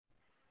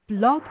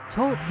Blog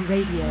Talk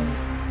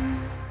Radio.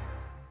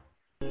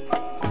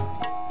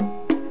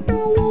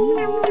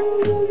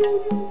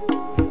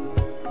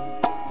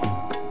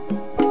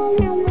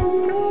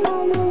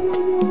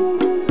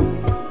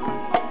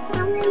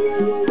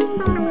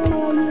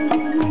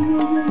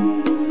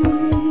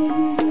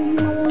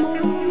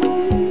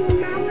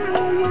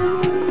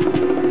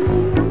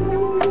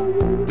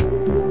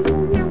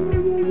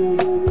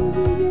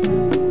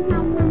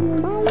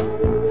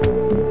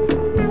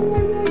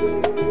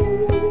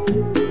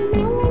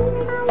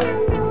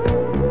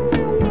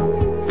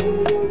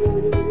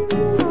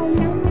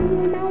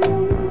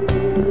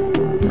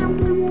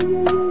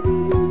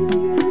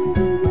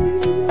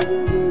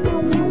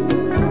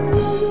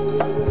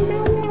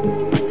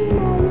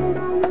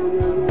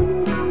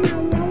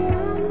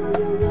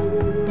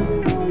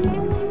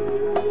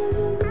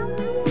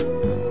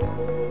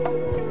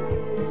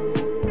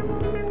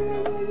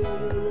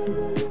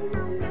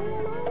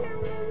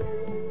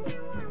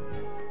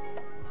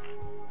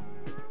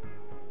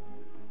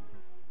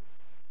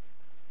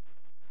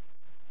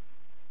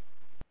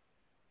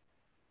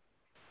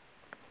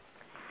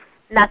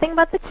 Nothing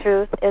But the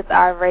Truth is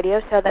our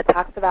radio show that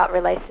talks about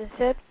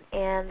relationships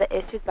and the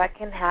issues that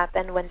can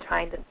happen when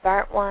trying to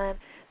start one,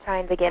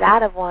 trying to get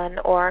out of one,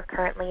 or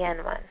currently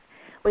in one.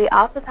 We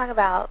also talk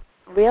about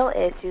real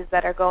issues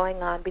that are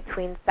going on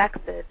between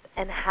sexes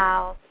and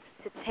how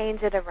to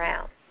change it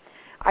around.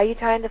 Are you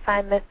trying to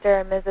find Mr.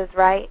 or Mrs.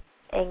 Right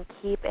and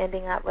keep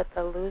ending up with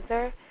the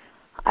loser?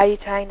 Are you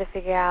trying to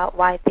figure out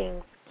why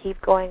things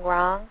keep going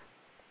wrong?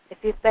 If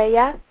you say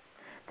yes,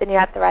 then you're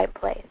at the right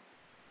place.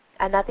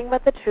 On Nothing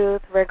But the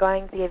Truth, we're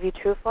going to give you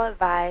truthful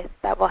advice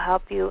that will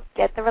help you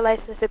get the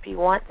relationship you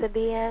want to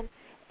be in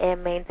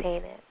and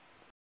maintain it.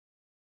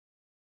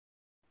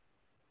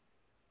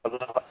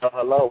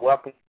 Hello.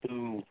 Welcome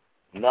to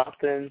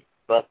Nothing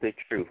But the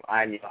Truth.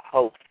 I'm your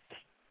host.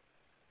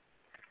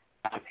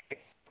 I'm your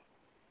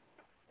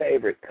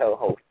favorite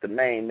co-host, the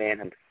main man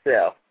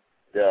himself,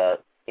 the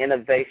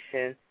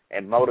innovation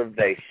and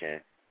motivation,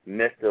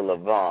 Mr.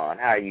 Levon.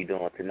 How are you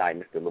doing tonight,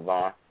 Mr.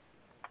 Levon?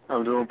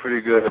 I'm doing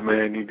pretty good,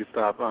 man. Need to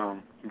stop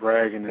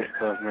bragging and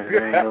stuff, man.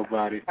 There ain't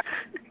nobody.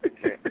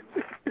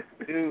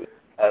 Dude,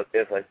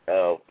 it's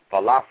a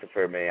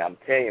philosopher, man. I'm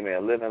telling you,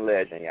 man, a living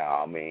legend,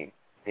 y'all. I mean,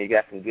 he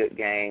got some good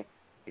game.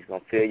 He's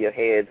going to fill your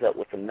heads up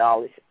with some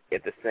knowledge.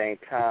 At the same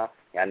time,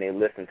 y'all need to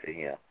listen to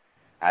him.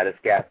 I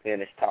just got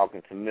finished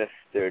talking to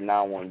Mr.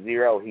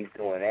 910. He's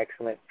doing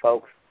excellent,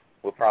 folks.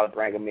 We'll probably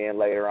bring him in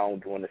later on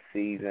during the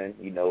season,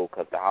 you know,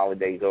 because the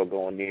holidays are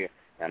going near.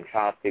 I'm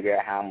trying to figure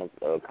out how I'm going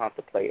to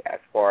contemplate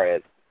as far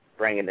as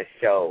bringing the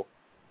show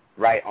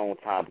right on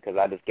time because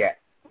I just got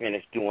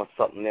finished doing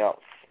something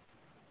else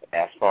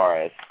as far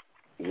as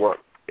work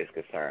is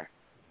concerned.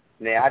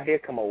 Now, I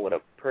did come up with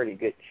a pretty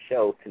good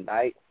show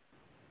tonight.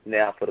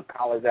 Now, for the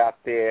callers out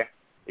there,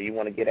 if you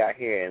want to get out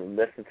here and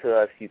listen to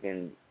us, you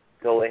can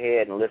go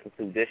ahead and listen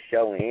to this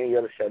show and any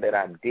other show that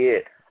I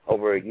did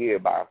over a year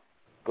by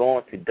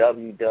going to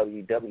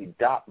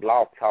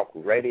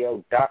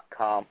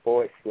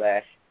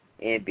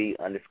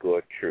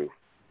www.blogtalkradio.com/NB_truth.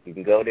 You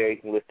can go there. You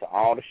can listen to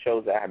all the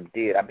shows that I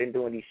did. I've been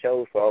doing these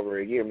shows for over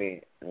a year,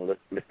 man, and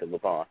Mr.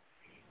 Levon.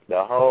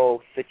 The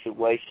whole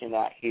situation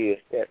out here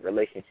is that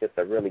relationships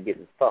are really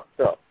getting fucked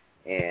up.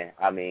 And,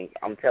 I mean,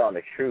 I'm telling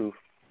the truth.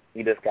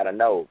 You just got to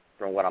know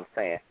from what I'm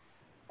saying.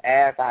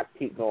 As I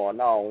keep going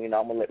on, you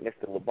know, I'm going to let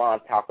Mr.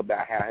 Levon talk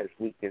about how his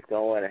week is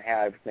going and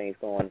how everything's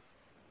going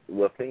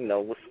with, you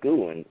know, with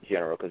school in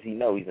general, because he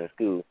knows he's in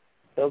school.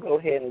 So go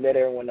ahead and let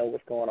everyone know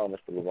what's going on,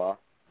 Mr. Levon.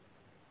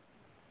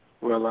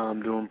 Well,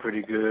 I'm doing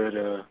pretty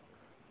good.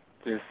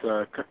 Just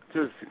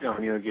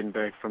getting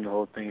back from the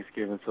whole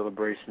Thanksgiving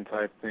celebration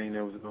type thing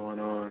that was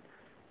going on.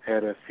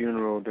 Had a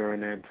funeral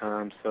during that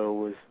time, so it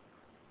was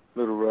a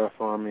little rough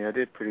on me. I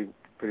did pretty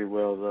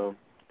well, though.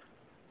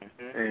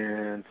 Mm-hmm.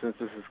 And since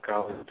this is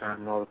college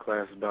time and all the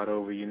classes about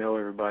over, you know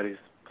everybody's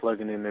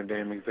plugging in their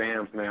damn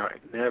exams now.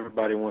 And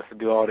everybody wants to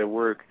do all their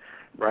work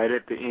right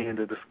at the end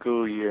of the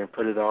school year and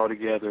put it all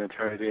together and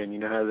turn it in. You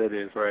know how that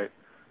is, right?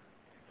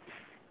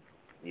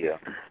 Yeah.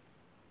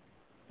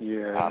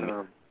 Yeah.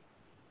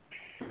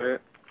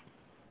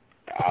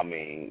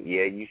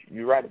 Yeah,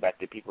 you're right about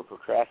the people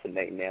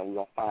procrastinating. Now we're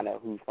going to find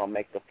out who's going to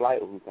make the flight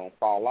or who's going to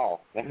fall off,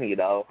 you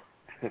know.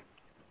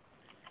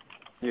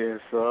 Yeah,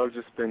 so I've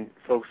just been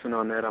focusing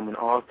on that. I'm an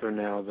author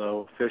now,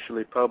 though,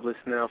 officially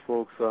published now,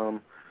 folks.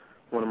 One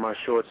of my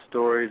short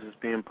stories is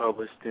being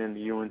published in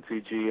the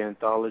UNCG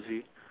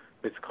anthology.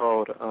 It's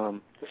called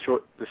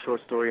the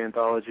short story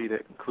anthology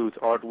that includes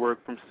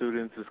artwork from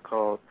students. It's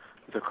called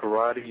The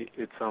Karate.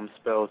 It's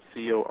spelled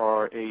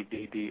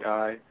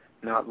CORADDI,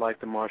 not like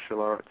the martial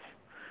arts.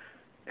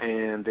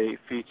 And they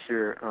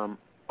feature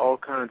all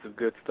kinds of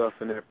good stuff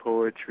in there: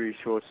 poetry,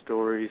 short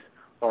stories,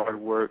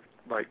 artwork,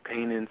 like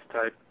paintings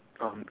type.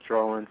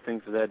 Drawing,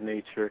 things of that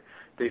nature.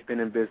 They've been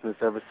in business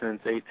ever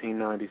since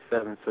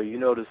 1897, so you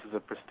know this is a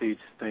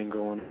prestigious thing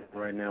going on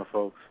right now,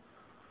 folks.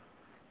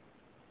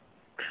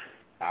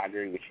 I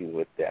agree with you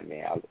with that,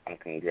 man. I'm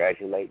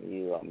congratulating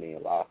you. I mean, a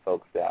lot of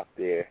folks out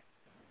there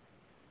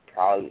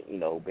probably,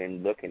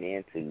 been looking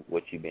into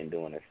what you've been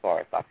doing as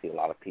far as I see a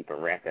lot of people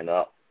ramping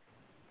up,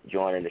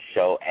 joining the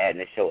show, adding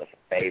the show as a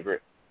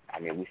favorite. I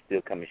mean, we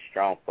still coming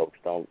strong, folks.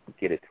 Don't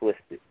get it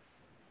twisted.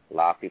 A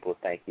lot of people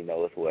think,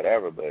 it's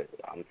whatever, but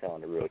I'm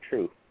telling the real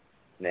truth.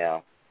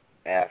 Now,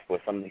 as for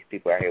some of these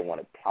people out here who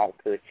want to talk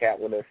to the chat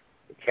with us,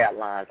 the chat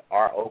lines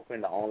are open.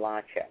 The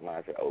online chat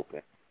lines are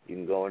open. You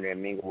can go in there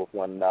and mingle with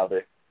one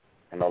another.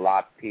 And a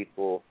lot of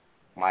people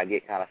might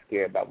get kind of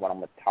scared about what I'm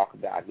going to talk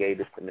about. I gave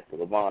this to Mr.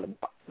 Levon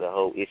about the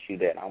whole issue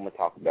that I'm going to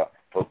talk about.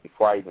 But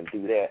before I even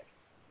do that,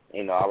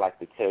 I like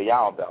to tell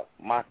y'all about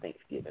my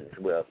Thanksgiving as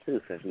well,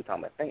 too, since we're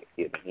talking about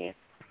Thanksgiving here.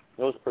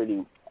 It was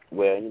pretty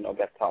well,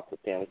 got to talk to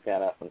family,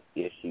 found out some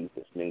issues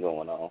that's been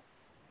going on as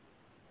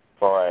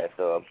far as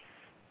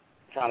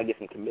trying to get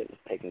some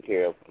commitments taken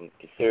care of. I'm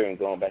considering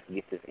going back to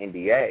get this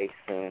NBA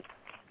soon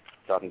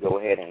so I can go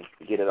ahead and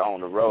get it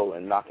on the road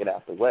and knock it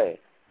out the way.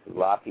 A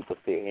lot of people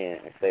sit here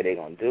and say they're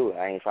going to do it.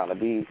 I ain't trying to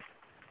be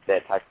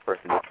that type of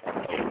person that says,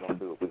 we're going to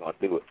do it, we're going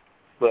to do it.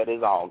 But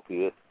it's all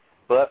good.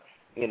 But,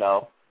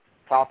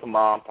 talk to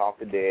mom, talk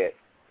to dad.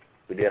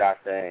 We did our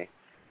thing,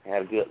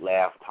 had a good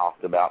laugh,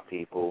 talked about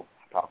people,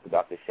 talked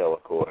about the show,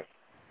 of course.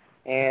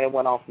 And it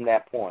went on from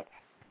that point.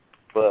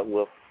 But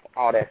with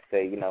all that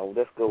said,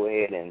 let's go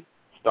ahead and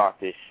start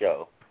this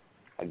show.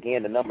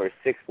 Again, the number is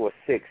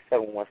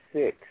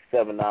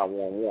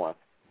 646-716-7911.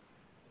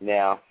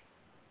 Now,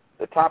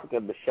 the topic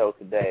of the show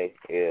today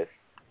is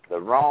the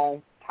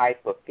wrong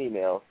type of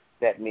females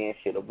that men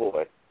should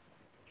avoid.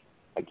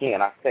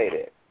 Again, I say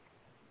that.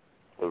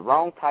 The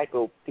wrong type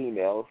of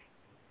females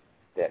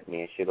that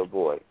men should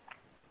avoid.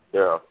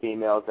 There are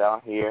females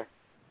out here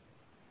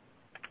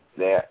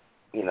that,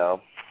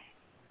 that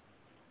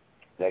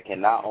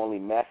can not only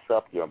mess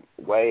up your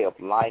way of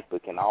life,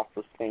 but can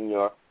also send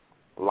your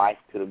life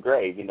to the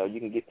grave. You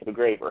can get to the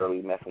grave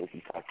early messing with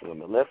these types of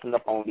women. Listen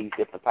up on these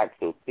different types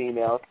of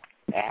females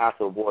and how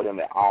to avoid them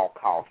at all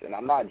costs. And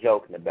I'm not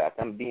joking about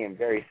that. I'm being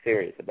very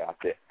serious about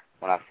that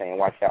when I'm saying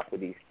watch out for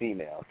these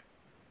females,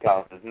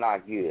 because it's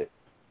not good.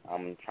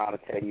 I'm trying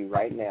to tell you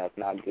right now, it's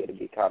not good to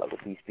get caught up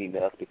with these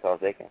females because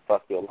they can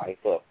fuck your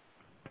life up.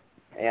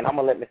 And I'm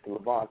going to let Mr.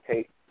 Levon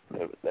take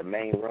the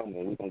main room,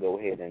 and we're going to go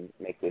ahead and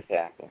make this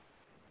happen.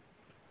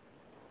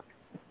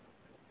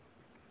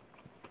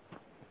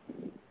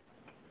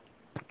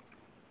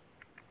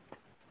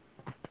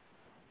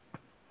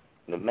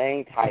 The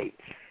main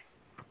types,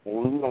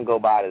 we're going to go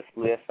by this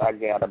list. I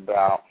got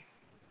about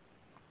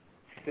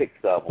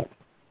 6 of them.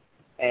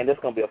 And this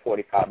is going to be a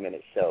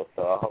 45-minute show,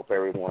 so I hope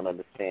everyone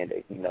understands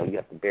that, you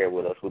have to bear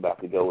with us. We're about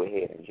to go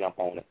ahead and jump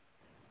on it.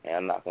 And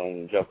I'm not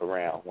going to jump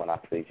around when I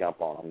say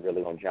jump on. I'm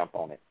really going to jump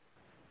on it.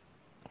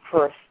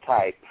 First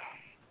type,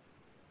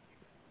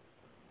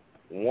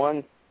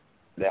 ones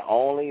that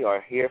only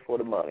are here for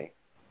the money.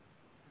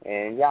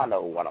 And y'all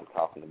know what I'm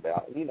talking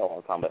about. You know what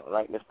I'm talking about,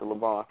 right, Mr.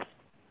 Levon?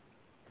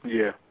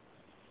 Yeah.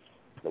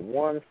 The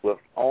ones with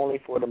only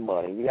for the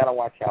money. You got to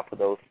watch out for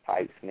those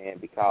types, man,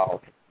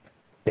 because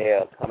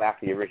they'll come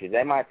after your riches.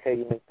 They might tell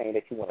you anything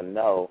that you want to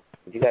know,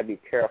 but you got to be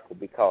careful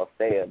because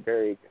they are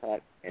very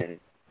cunt and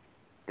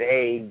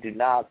they do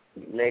not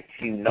let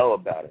you know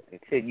about it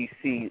until you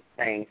see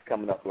things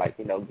coming up like,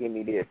 give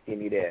me this, give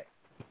me that.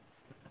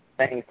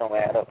 Things don't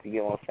add up, you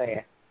get what I'm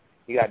saying?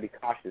 You got to be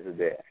cautious of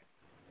that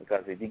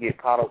because if you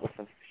get caught up with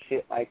some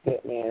shit like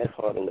that, man, it's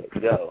hard to let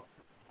go.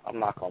 I'm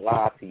not going to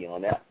lie to you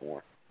on that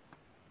one.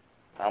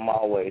 I'm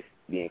always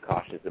being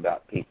cautious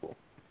about people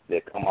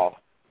that come off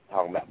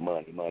talking about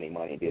money, money,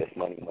 money this,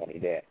 money, money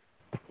that.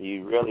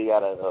 You really got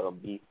to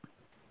be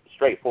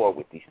straightforward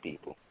with these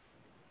people.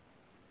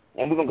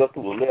 And we're going to go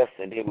through a list,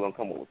 and then we're going to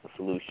come up with the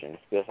solutions.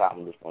 That's how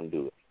I'm just going to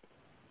do it.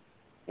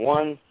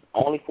 One's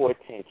only for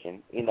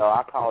attention.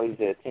 I call these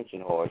the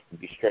attention whores, to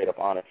be straight up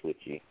honest with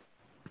you.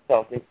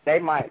 So they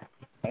might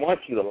want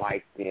you to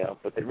like them,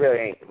 but they really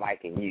ain't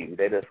liking you.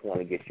 They just want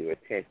to get your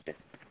attention.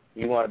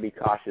 You want to be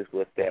cautious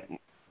with that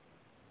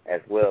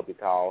as well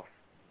because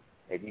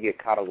if you get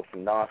caught up with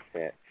some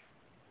nonsense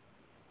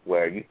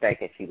where you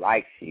thinking she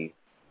likes you,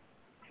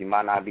 she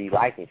might not be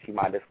liking. She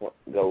might just want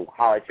to go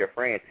holler at your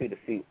friend, too, to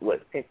see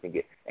what attention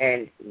get.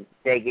 And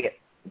they get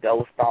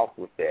dosed off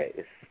with that.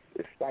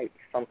 It's like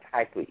some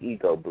type of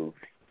ego boost,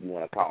 you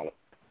want to call it.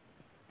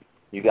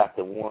 You got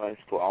the ones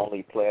for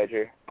only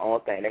pleasure.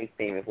 Only thing they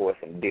seeming for is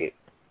some dick.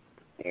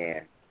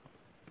 And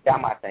y'all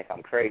might think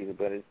I'm crazy,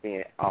 but it's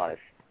being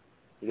honest.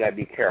 You got to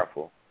be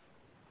careful.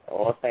 The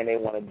only thing they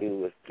want to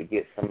do is to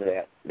get some of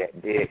that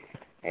dick,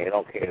 and they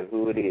don't care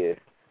who it is.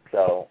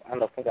 So, I don't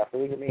know, what do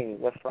you mean?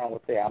 What's wrong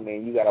with that? I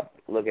mean, you got to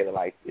look at it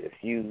like this.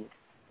 You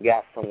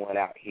got someone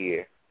out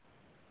here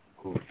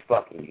who's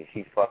fucking you.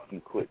 She fucked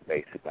you quick,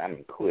 basically. I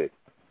mean, quick.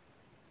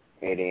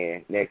 And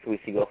then next week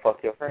she go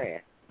fuck your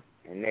friend.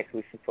 And next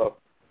week she fuck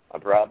a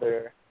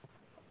brother,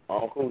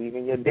 uncle,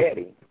 even your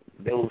daddy.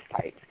 Those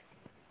types.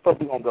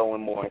 But we're going to go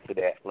in more into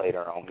that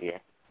later on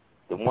here.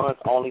 The ones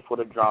only for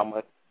the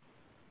drama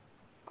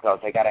because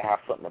they got to have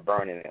something to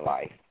burn in their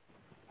life.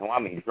 And when I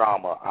mean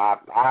drama,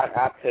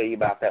 I'll tell you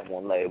about that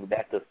one later, but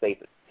that's just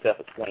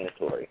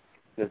self-explanatory.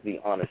 Just be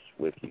honest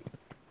with you.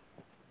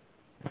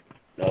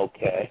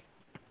 Okay.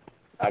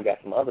 I got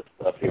some other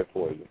stuff here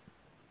for you.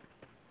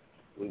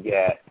 We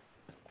got,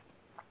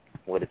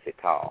 what is it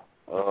called?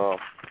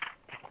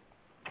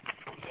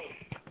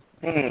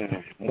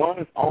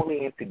 One's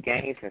only into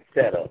games and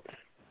setups.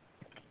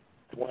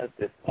 One's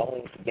that's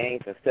only into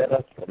games and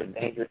setups are the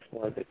dangerous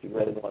ones that you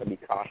really want to be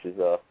cautious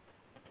of,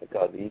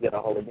 because if you get a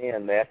hold of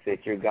them, that's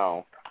it, you're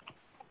gone.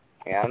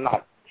 And I'm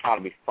not trying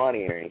to be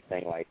funny or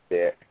anything like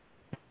that.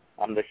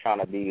 I'm just trying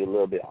to be a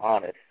little bit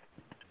honest.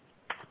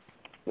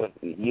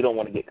 You don't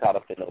want to get caught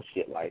up in no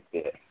shit like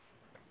that.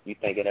 You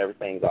thinking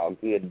everything's all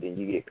good, then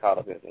you get caught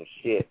up in some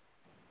shit.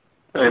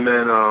 Hey,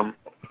 man,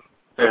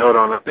 hey, hold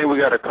on. I think we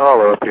got a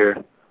caller up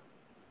here.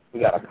 We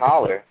got a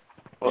caller?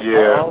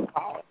 Yeah.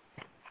 Caller.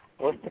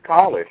 What's the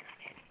caller?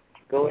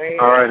 Go ahead.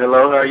 All right,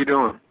 hello. How you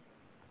doing?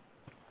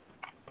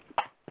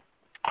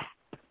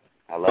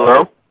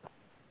 Hello?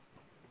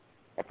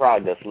 I'm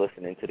probably just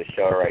listening to the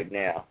show right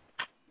now.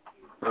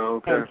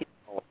 Okay.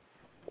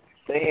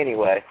 So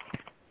anyway,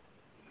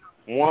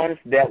 ones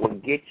that will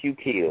get you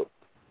killed.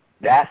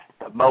 That's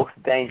the most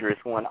dangerous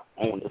one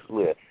on this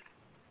list.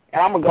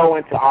 And I'm going to go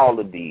into all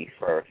of these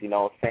first, you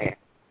know what I'm saying?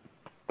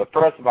 But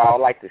first of all,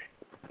 I'd like to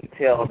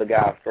tell the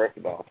guys, first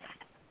of all,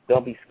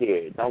 don't be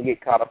scared. Don't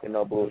get caught up in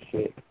no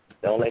bullshit.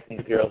 Don't let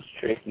these girls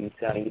trick you,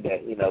 telling you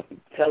that,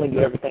 telling you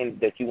everything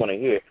that you want to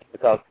hear,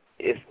 because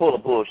it's full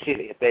of bullshit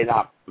if they're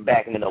not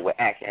backing it up with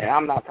action. And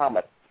I'm not talking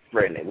about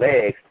spreading their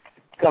legs.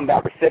 It's talking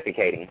about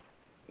reciprocating.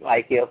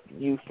 Like if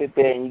you sit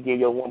there and you give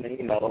your woman,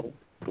 a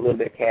little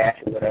bit of cash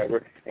or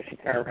whatever, and she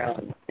turn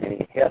around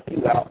and help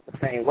you out the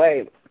same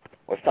way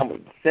or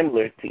something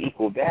similar to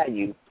equal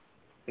value,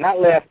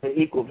 not less than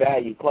equal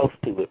value, close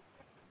to it,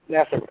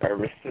 that's a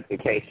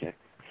reciprocation.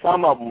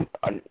 Some of them,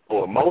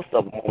 or most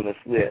of them on this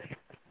list,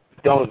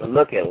 don't even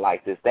look at it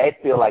like this. They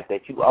feel like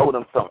that you owe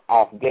them something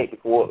off gate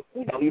before,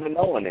 even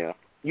knowing them.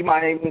 You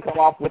might even come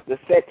off with the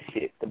sex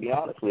shit, to be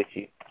honest with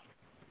you.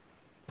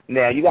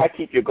 Now, you got to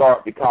keep your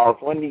guard, because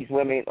one of these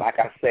women, like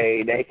I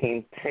say, they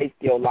can take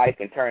your life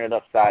and turn it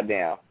upside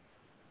down.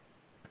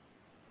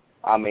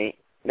 I mean,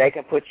 they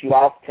can put you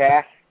off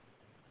task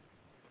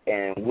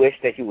and wish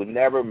that you would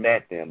never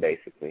met them,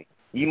 basically.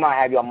 You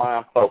might have your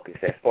mind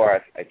focused as far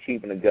as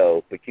achieving a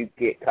goal, but you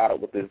get caught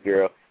up with this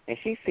girl, and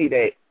she see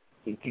that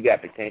you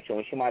got potential,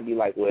 and she might be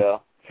like,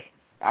 well,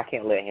 I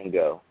can't let him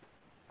go.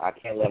 I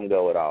can't let him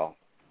go at all.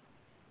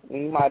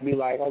 And you might be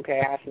like,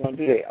 okay, how's she going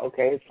to do that?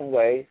 Okay, there's some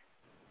ways.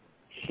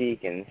 She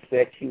can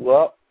set you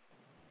up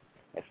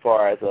as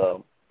far as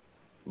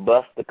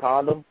bust the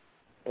condom,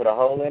 put a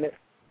hole in it,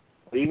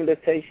 or even to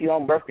take you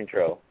on birth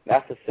control.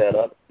 That's a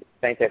setup.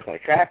 Think that's going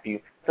to trap you.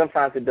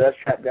 Sometimes it does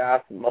trap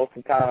guys. Most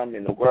of the time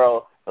in the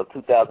world of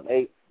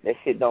 2008, that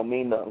shit don't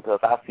mean nothing, because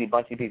I see a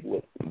bunch of people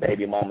with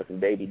baby mamas and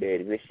baby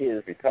daddies. This shit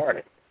is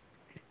retarded.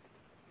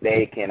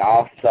 They can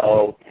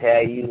also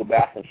tell you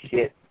about some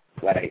shit,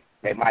 like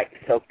they might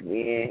soak you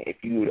in if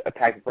you're a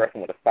type of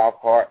person with a soft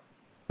heart.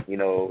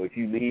 If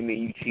you leave me,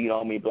 you cheat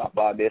on me, blah,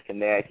 blah, this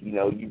and that,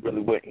 you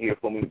really wouldn't hear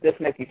from me.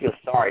 Just make you feel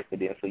sorry for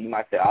them, so you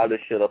might say, I'll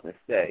just shut up and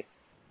stay.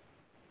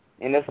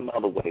 And there's some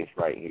other ways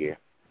right here.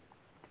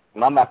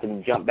 And I'm about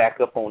to jump back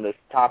up on this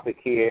topic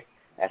here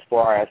as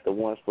far as the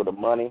ones for the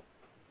money.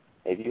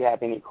 If you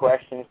have any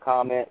questions,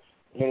 comments,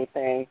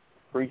 anything,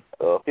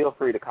 feel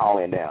free to call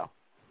in now.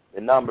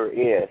 The number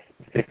is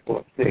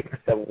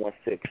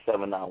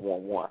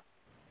 646-716-7911.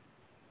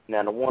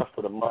 Now, the ones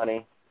for the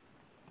money,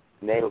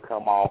 they will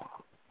come off,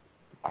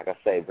 like I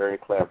say, very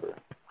clever.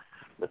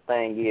 The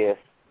thing is,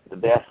 the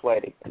best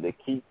way to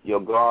keep your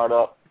guard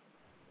up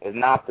is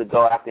not to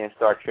go out there and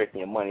start tricking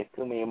your money. There's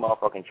too many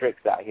motherfucking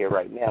tricks out here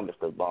right now,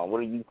 Mr. Bond.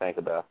 What do you think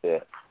about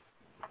that?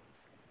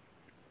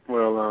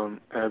 Well,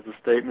 as the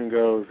statement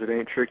goes, it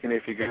ain't tricking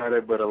if you got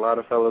it, but a lot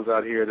of fellas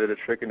out here that are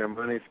tricking their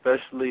money,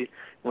 especially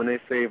when they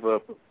save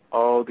up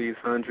all these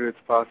hundreds,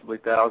 possibly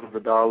thousands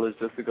of dollars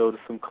just to go to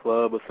some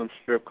club or some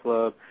strip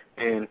club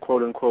and,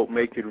 quote-unquote,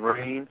 make it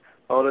rain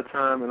all the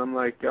time. And I'm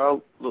like,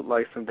 y'all look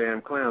like some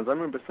damn clowns. I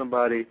remember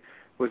somebody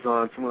was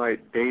on some,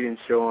 dating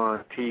show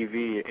on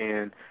TV,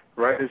 and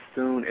right as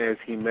soon as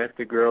he met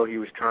the girl he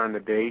was trying to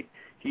date,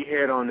 he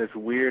had on this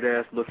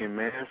weird-ass looking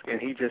mask,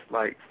 and he just,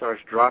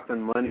 starts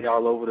dropping money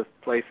all over the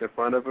place in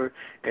front of her.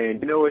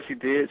 And you know what she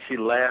did? She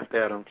laughed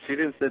at him. She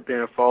didn't sit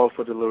there and fall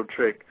for the little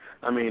trick.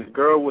 I mean, a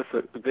girl with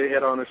a big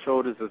head on her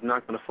shoulders is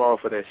not going to fall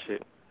for that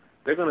shit.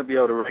 They're going to be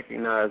able to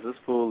recognize this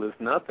fool is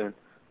nothing.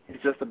 He's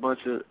just a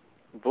bunch of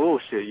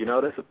bullshit,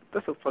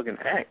 That's a fucking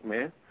act,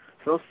 man.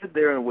 So don't sit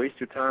there and waste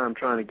your time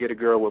trying to get a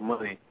girl with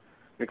money,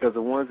 because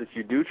the ones that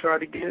you do try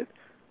to get,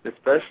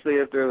 especially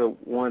if they're the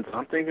ones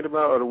I'm thinking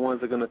about, are the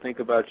ones that are going to think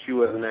about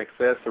you as an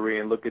accessory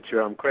and look at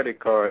your credit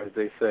card, as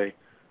they say.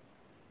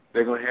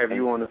 They're going to have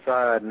you on the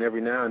side, and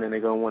every now and then they're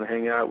going to want to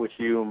hang out with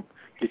you and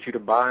get you to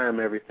buy them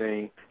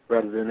everything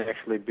rather than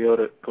actually build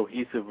a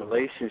cohesive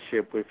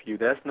relationship with you.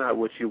 That's not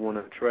what you want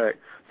to attract.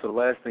 So the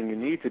last thing you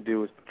need to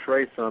do is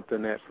portray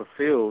something that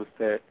fulfills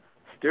that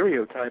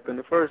stereotype in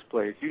the first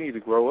place. You need to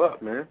grow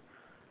up, man.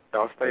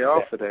 Y'all stay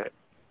off of that.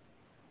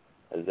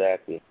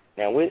 Exactly.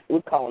 Now, we're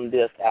calling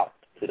this out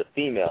to the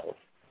females.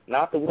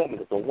 not the woman.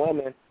 Because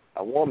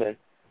a woman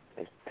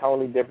is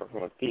totally different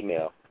from a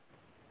female.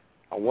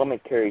 A woman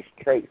carries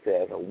traits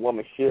as a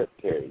woman should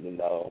carry, you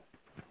know.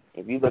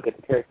 If you look at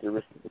the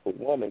characteristics of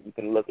a woman, you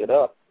can look it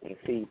up and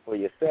see for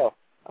yourself.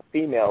 A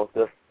female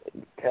is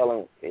just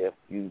telling if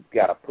you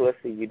got a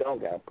pussy, you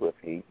don't got a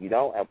pussy. If you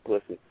don't have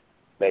pussy,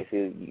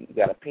 basically you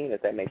got a penis,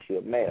 that makes you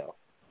a male.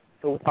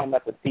 So we're talking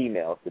about the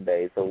females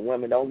today. So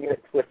women, don't get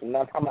it twisted. We're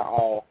not talking about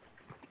all.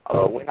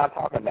 We're not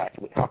talking about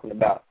you. We're talking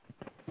about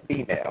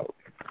females.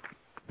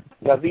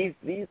 Now these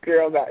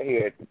girls out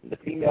here, the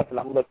females that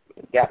I'm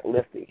got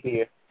listed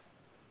here,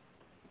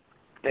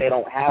 they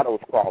don't have those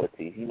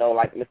qualities. You know,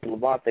 like Mr.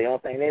 Levant, the only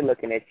thing they're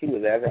looking at you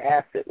is as an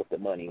asset with the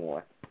money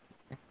on.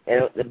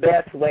 And the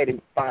best way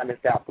to find this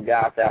out for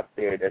guys out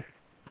there that's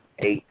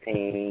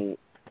 18,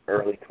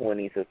 early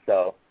 20s or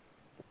so,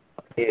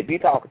 if you're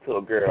talking to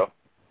a girl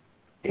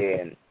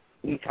and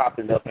you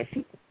chopping up and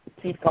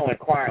she's coming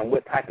inquiring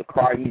what type of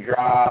car you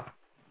drive,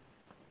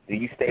 do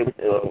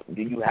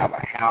you have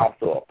a house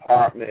or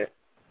apartment?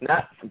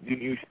 Not do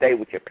you stay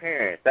with your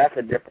parents. That's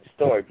a different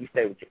story. If you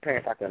stay with your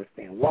parents, I can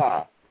understand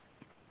why.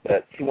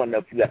 But she want to know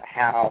if you got a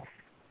house,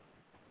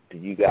 do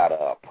you got an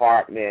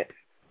apartment,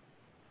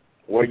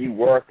 where you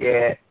work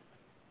at.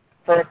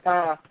 First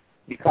time,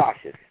 be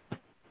cautious.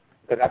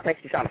 Because I think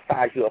she's trying to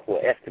size you up for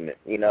an estimate,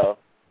 you know,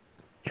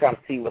 trying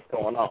to see what's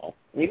going on.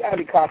 You got to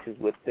be cautious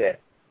with that.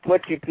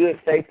 What you could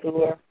say to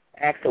her,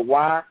 ask her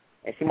why,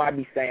 and she might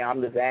be saying,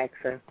 I'm just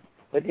asking.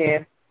 But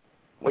then,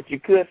 what you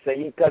could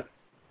say, because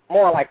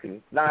more likely,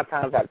 9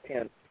 times out of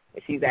 10,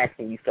 if she's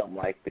asking you something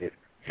like this,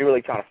 she's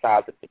really trying to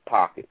size up your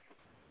pockets.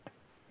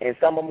 And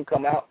some of them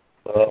come out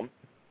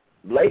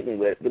blatant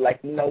with it. Be like,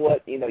 you know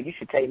what? You know, you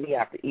should take me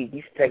out to eat.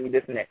 You should take me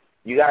this and that.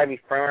 You got to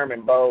be firm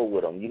and bold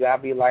with them. You got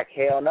to be like,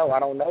 hell no, I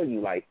don't know you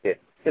like that.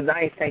 Because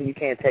I ain't saying you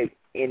can't take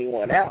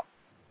anyone out.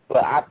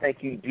 But I think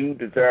you do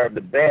deserve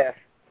the best,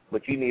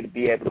 but you need to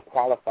be able to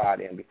qualify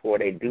them before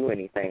they do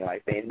anything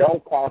like that. And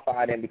don't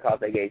qualify them because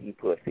they gave you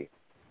pussy.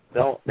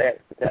 That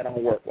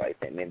don't work like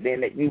that, man.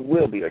 Then you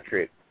will be a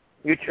trick.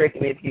 You're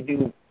tricking if you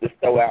do just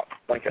throw out a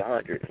bunch of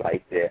hundreds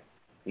like that.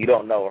 You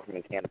don't know her from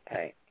a can of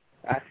paint.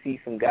 I see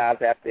some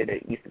guys out there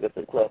that used to go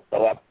to the club,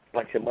 throw out a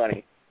bunch of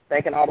money,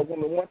 thinking all the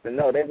women want to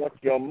know. They want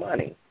your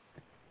money.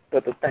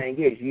 But the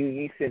thing is,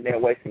 you sitting there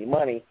wasting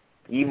money,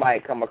 you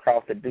might come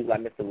across a dude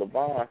like Mr.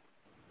 Levant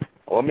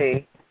or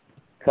me,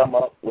 come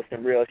up with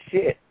some real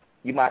shit.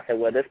 You might say,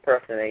 well, this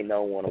person ain't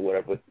no one or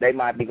whatever. But they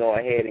might be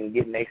going ahead and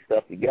getting their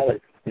stuff together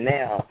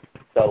now.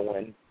 So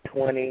when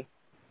 20,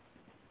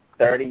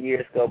 30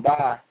 years go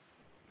by,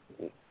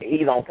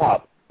 he's on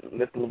top.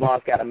 Mr.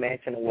 Levant's got a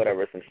mansion or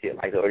whatever, some shit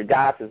like that. Or the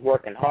guys is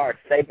working hard,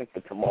 saving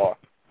for tomorrow.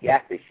 He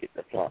got this shit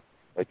to flunk.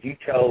 But you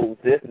chose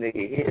this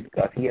nigga here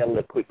because he had a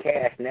little quick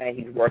cash. Now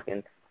he's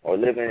working or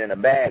living in a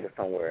bag or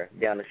somewhere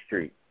down the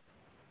street.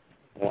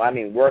 Well, I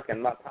mean, working,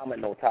 I'm not talking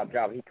about no top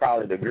job. He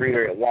probably the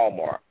greeter at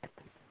Walmart.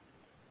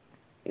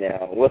 You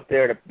know, what's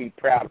there to be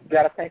proud of? You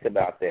got to think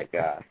about that,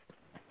 guys.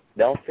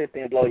 Don't sit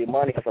there and blow your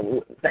money.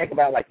 Think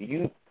about like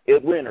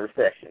we're in a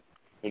recession.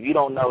 If you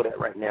don't know that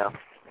right now,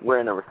 we're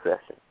in a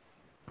recession.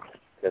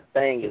 The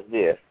thing is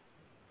this.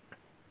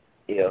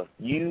 If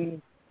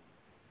you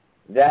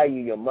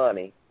value your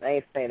money, I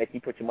ain't saying that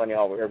you put your money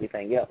over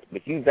everything else,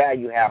 but you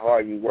value how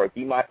hard you work.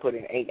 You might put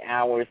in 8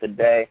 hours a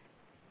day,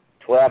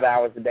 12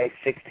 hours a day,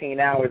 16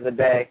 hours a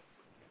day,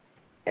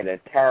 and then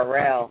turn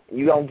around.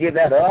 You don't give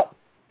that up?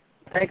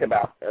 Think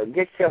about it.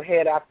 Get your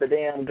head out the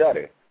damn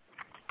gutter.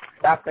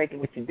 Stop thinking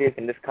what you did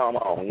and just come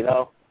on, you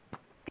know?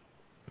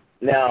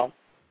 Now,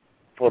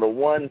 for the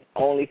ones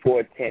only for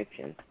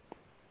attention,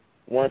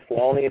 ones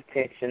for only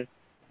attention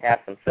have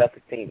some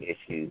self-esteem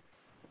issues.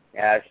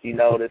 As you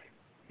notice,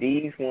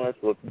 these ones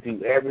will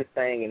do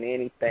everything and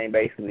anything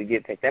basically to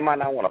get attention. They might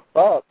not want to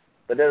fuck,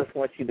 but they just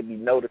want you to be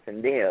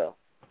noticing them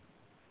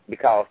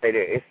because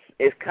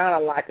it's kind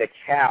of like a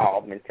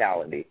child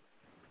mentality.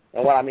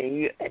 And what I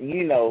mean,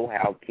 you know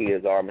how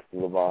kids are, Mr.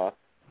 Levant.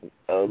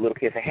 Little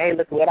kids say, hey,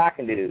 look what I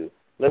can do.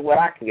 Look what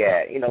I can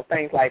get. You know,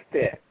 things like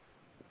that.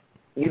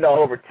 You know,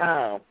 over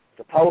time,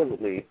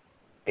 supposedly,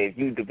 if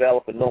you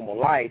develop a normal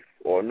life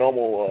or a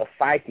normal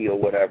psyche or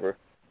whatever,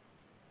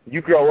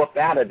 you grow up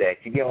out of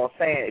that. You get what I'm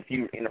saying? If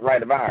you're in the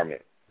right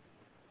environment.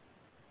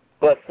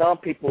 But some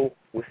people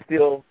are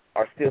still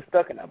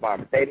stuck in that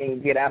environment. They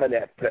didn't get out of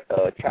that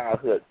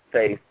childhood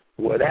phase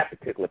or that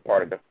particular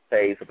part of the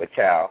phase of a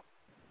child.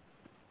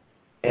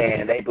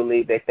 And they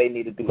believe that they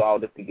need to do all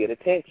this to get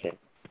attention.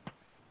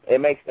 It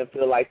makes them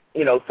feel like,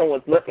 you know,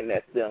 someone's looking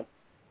at them.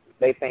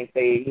 They think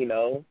they're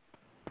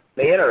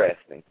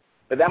interesting.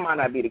 But that might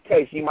not be the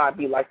case. You might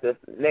be like the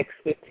next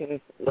 15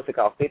 minutes of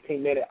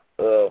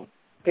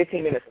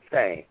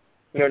fame.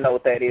 You don't know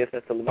what that is,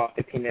 Mr. Levant,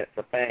 15 minutes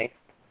of fame?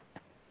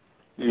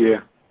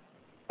 Yeah.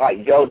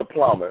 Like Joe the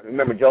Plumber.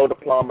 Remember Joe the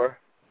Plumber,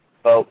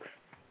 folks?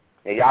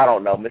 And y'all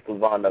don't know. Mr.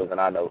 Levant knows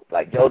and I know.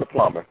 Like Joe the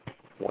Plumber.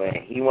 When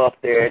he went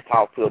up there and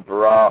talked to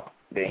Barack,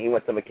 then he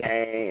went to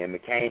McCain, and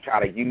McCain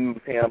tried to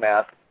use him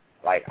as,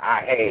 like,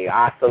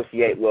 I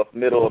associate with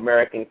middle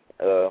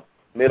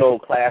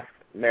class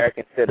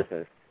American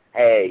citizens.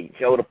 hey,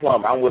 Joe the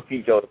plumber, I'm with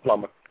you, Joe the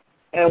plumber.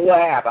 And what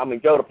happened? I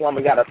mean, Joe the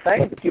plumber got a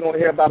thing, but you don't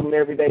hear about him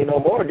every day no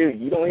more, do you?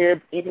 You don't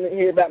even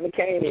hear about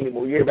McCain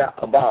anymore. You hear about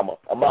Obama.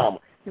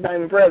 He's not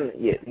even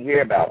president yet. You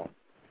hear about him.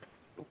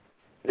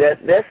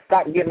 Let's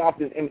stop getting off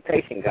this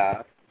imitation,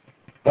 guys.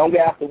 Don't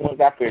get after ones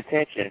after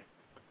attention,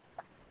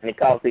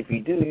 because if you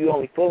do, you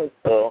only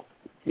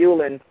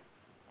fueling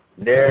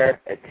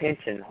their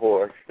attention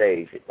whore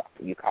stage,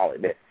 you call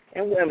it that.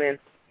 And women,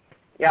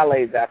 y'all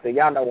ladies out there,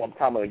 y'all know what I'm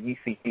talking about. You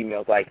see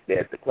females like that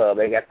at the club.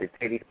 They got their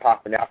titties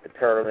popping out the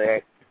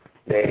turtleneck.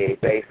 They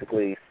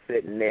basically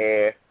sitting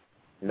there,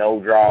 no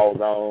drawers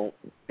on,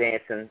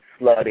 dancing,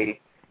 slutty.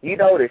 You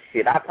know this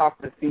shit. I talk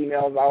to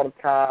females all the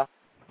time,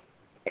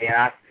 and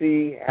I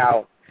see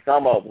how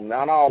some of them,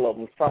 not all of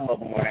them, some of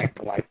them are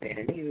acting like that.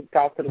 And you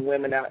talk to the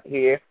women out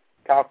here,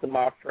 talk to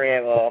my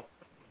friend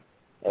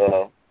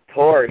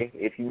Tori.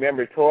 If you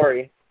remember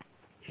Tori,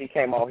 she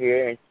came out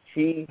here, and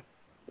she's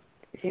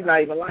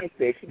not even like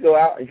that. She go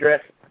out and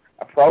dress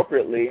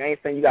appropriately. I ain't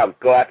saying you got to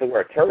go out to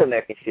wear a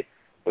turtleneck and shit,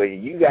 but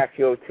you got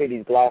your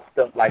titties glossed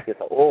up like it's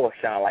an oil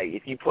shine. Like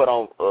if you put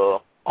on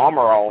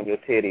armor on your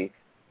titties,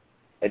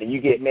 and then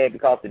you get mad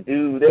because the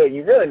dude there,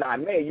 you really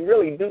not mad. You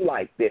really do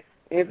like this.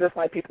 It's just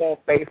like people on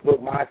Facebook,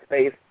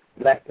 MySpace,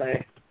 Black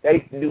Planet. They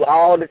used to do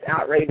all this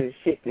outrageous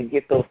shit to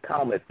get those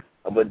comments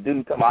of a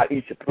dude talking about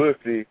eat your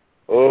pussy.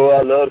 Oh,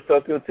 I love to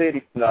suck your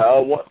titties. No, I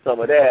want some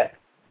of that.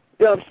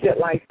 Dumb shit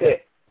like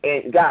that.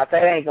 And guys,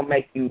 that ain't gonna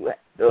make you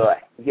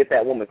get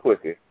that woman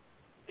quicker.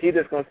 She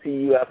just gonna see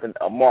you up in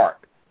a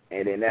mark,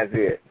 and then that's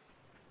it.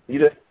 You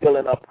just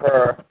filling up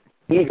her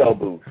ego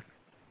boost.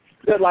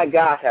 Just like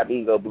guys have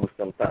ego boost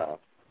sometimes,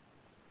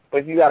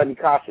 but you gotta be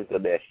cautious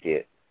of that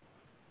shit.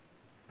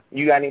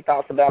 You got any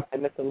thoughts about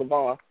that, Mr.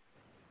 LeVon?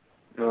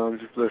 No, I'm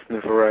just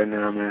listening for right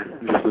now, man.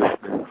 I'm just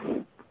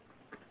listening.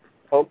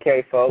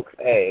 Okay, folks.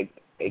 Hey,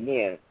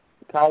 again,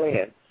 call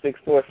in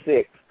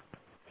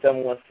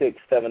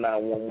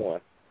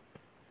 646-716-7911.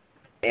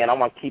 And I'm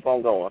going to keep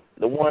on going.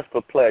 The ones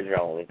for pleasure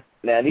only.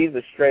 Now, these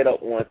are straight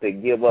up ones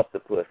that give up the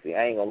pussy.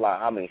 I ain't going to lie.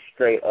 I mean,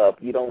 straight up.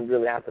 You don't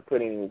really have to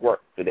put any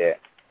work for that.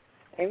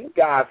 And you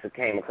guys have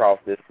came across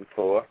this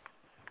before.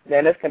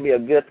 Now, this can be a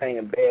good thing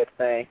and bad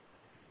thing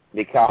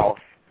because,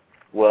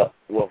 well,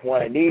 with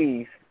one of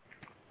these,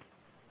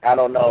 I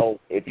don't know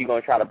if you're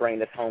going to try to bring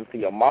this home to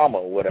your mama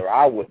or whatever.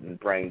 I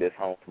wouldn't bring this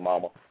home to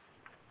mama.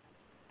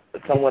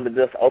 But someone that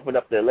just open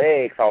up their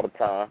legs all the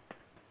time.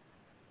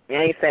 I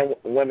ain't saying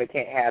women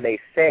can't have their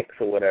sex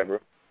or whatever,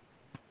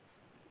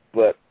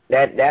 but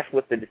that's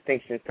what the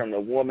distinction from the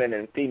woman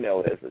and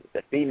female is.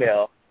 The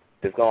female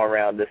is going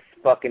around just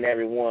fucking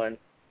everyone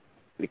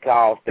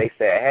because they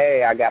say,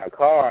 hey, I got a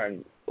car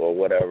or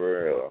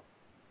whatever, or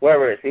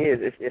whatever it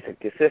is. It's a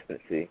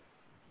consistency.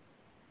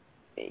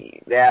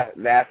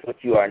 That's what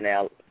you are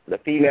now. The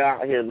female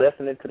out here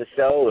listening to the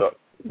show, or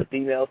the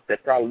females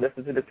that probably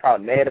listen to this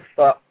probably mad as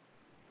fuck.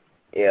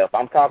 Yeah, if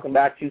I'm talking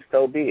about you,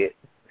 so be it.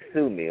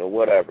 Sue me or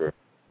whatever.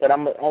 But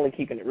I'm only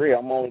keeping it real.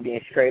 I'm only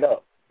being straight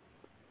up.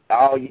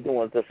 All you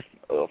doing is just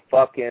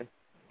fucking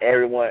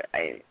everyone.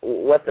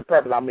 What's the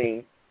purpose? I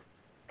mean,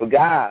 for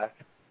guys,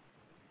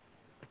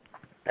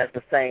 that's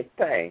the same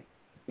thing.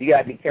 You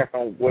got to be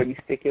careful on where you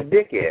stick your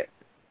dick at.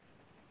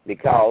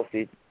 Because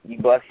if you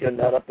bust your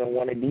nut up in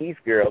one of these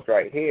girls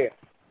right here,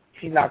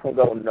 she's not going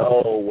to go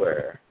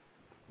nowhere.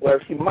 Well,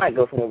 she might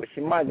go somewhere, but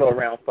she might go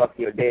around fuck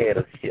your dad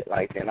or shit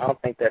like that. And I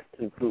don't think that's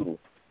too cool.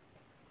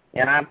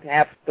 And I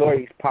have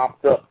stories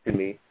popped up to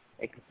me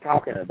and keep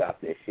talking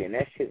about this shit, and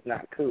that shit's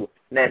not cool.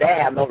 Now, they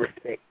have no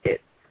respect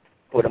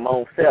for them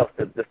own selves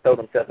to throw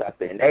themselves out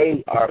there, and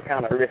they are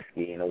kind of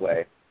risky in a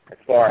way as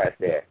far as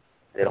that.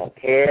 They don't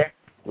care.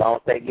 As long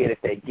as they get it,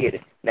 they get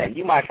it. Now,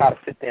 you might try to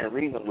sit there and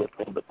reason with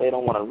them, but they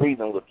don't want to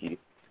reason with you.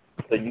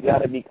 So you got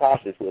to be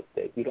cautious with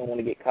that. You don't want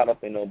to get caught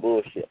up in no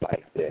bullshit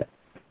like that.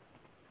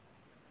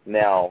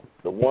 Now,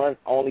 the ones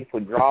only for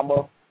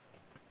drama,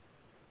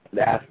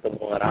 that's the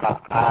one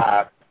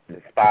I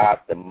despise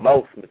the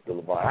most,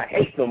 Mr. LeVon. I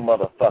hate them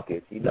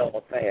motherfuckers, you know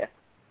what I'm saying?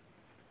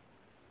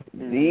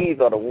 These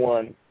are the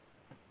ones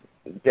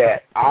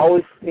that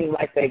always seem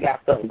like they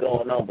got something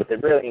going on, but they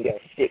really ain't got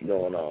shit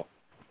going on.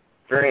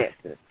 For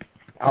instance,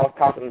 I was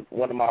talking to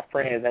one of my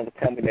friends and was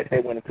telling me that they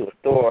went into a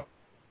store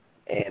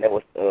and they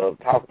was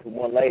talking to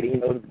one lady, you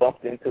know,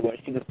 bumped into her and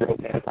she was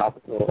broke down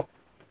talking to her.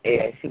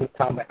 And she was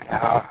talking about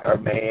how her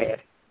man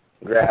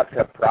grabs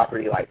her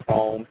property like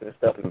phones and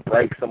stuff and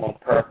breaks them on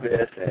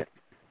purpose and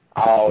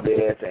all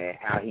this, and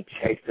how he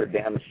chased her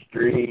down the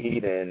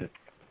street and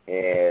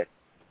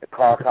the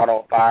car caught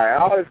on fire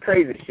and all this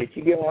crazy shit.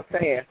 You get what I'm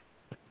saying?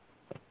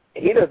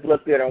 He just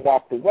looked at her and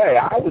walked away.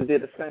 I would do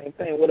the same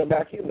thing. What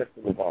about you, Mr.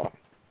 LeVon?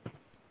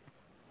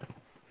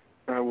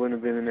 I wouldn't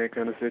have been in that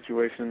kind of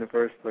situation in the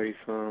first place.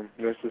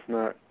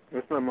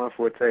 That's not my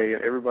forte.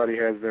 Everybody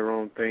has their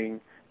own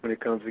thing when it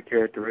comes to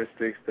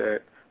characteristics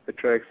that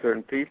attract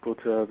certain people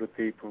to other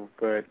people.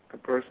 But a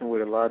person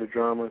with a lot of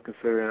drama,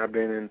 considering I've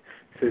been in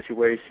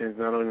situations,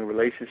 not only in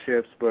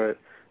relationships, but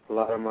a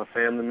lot of my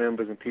family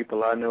members and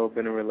people I know have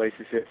been in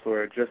relationships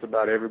where just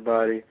about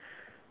everybody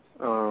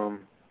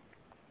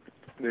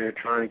they're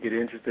trying to get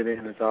interested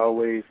in is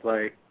always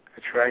like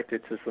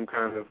attracted to some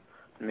kind of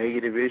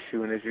negative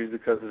issue, and it's usually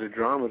because of the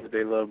drama that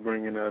they love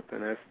bringing up,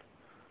 and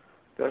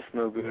that's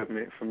no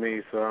good for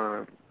me. So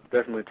I'm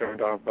definitely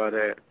turned off by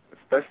that.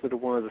 Especially the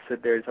ones that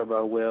sit there and talk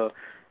about, well,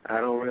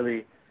 I'm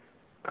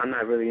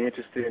not really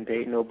interested in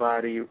dating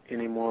nobody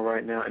anymore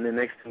right now. And the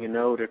next thing you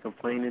know, they're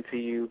complaining to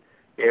you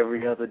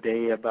every other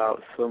day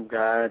about some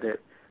guy that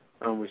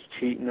was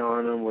cheating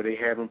on them, or they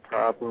having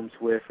problems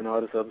with, and all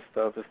this other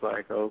stuff. It's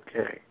like,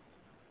 okay.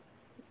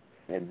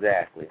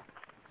 Exactly.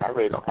 I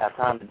really don't have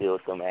time to deal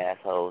with some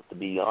assholes, to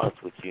be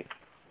honest with you,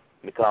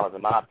 because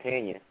in my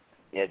opinion,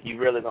 if you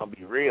really gonna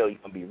be real, you're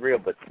gonna be real.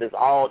 But there's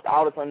all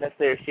this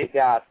unnecessary shit,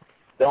 guys.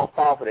 Don't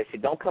fall for that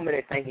shit. Don't come in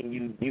there thinking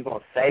you gonna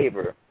save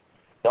her.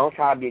 Don't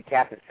try to be a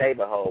Captain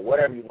Save-A-Hole,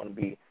 whatever you want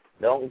to be.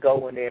 Don't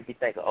go in there and be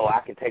thinking, oh,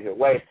 I can take her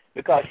away,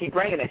 because she's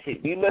bringing that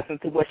shit. You listen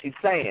to what she's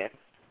saying.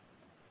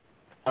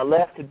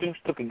 Unless the dude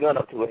took a gun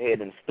up to her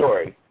head in the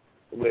story,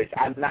 which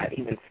I'm not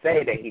even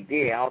say that he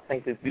did. I don't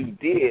think this dude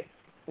did.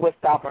 What's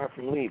stopping her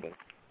from leaving?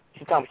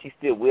 She told me she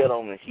still with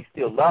him and she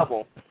still love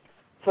him.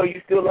 So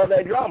you still love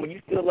that drama.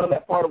 You still love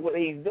that part of what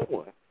he's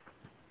doing.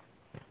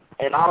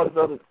 And all this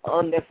other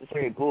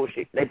unnecessary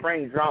bullshit. They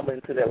bring drama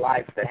into their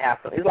lives that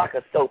happen. It's like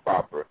a soap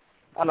opera.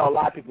 I know a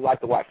lot of people like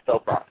to watch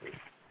soap operas.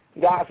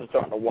 Guys are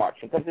starting to watch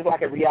them because it's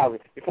like a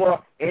reality.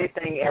 Before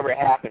anything ever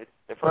happened,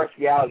 the first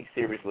reality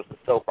series was the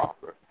soap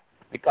opera,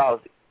 because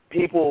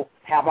people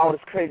have all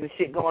this crazy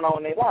shit going on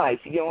in their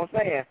lives. You get what I'm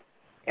saying?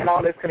 And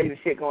all this crazy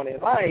shit going on in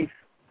their life,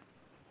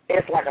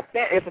 it's like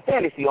it's a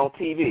fantasy on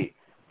TV.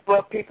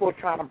 But people are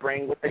trying to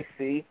bring what they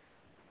see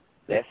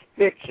that's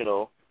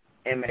fictional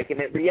and making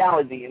it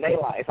reality in their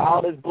life.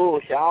 All this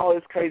bullshit, all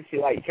this crazy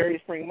shit, like Cherry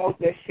Spring, most of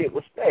that shit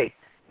was fake.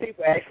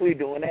 People are actually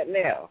doing that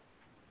now.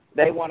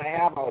 They want to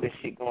have all this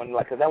shit going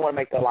on because they want to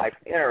make their life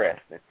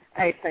interesting.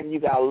 I ain't saying you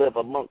got to live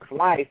a monk's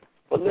life,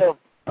 but live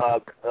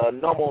a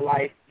normal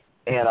life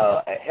and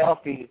a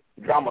healthy,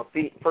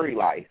 drama-free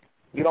life.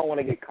 You don't want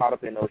to get caught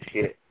up in those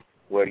shit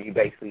where you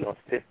basically going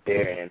to sit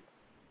there and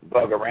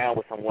bug around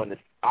with someone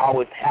that's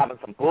always having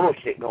some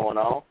bullshit going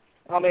on.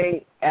 I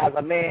mean, as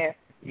a man,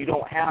 you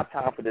don't have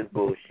time for this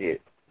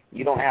bullshit.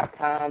 You don't have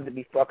time to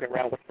be fucking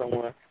around with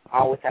someone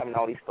always having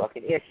all these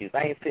fucking issues.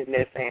 I ain't sitting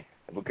there saying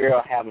if a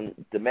girl having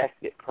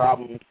domestic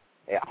problems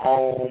at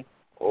home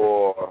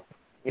or,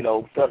 you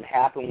know, something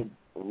happened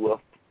with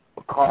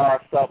a car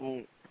or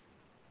something,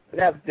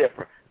 that's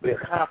different. But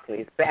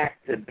constantly, it's back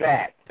to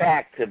back.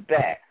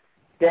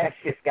 That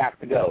shit's got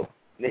to go.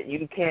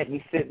 You can't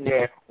be sitting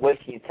there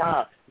wasting your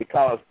time,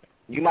 because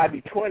you might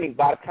be 20.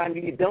 By the time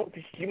you get done,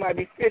 you might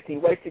be 50. You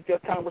wasted your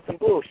time with some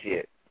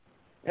bullshit.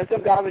 And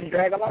some guys will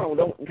drag along.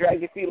 Don't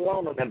drag your feet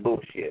along on that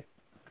bullshit.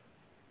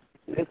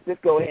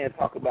 Let's go ahead and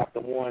talk about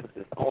the ones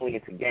that's only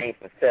into games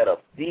and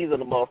setups. These are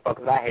the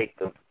motherfuckers I hate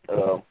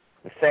the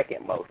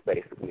second most,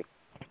 basically.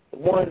 The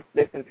ones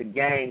that's into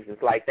games is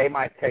like, they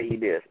might tell you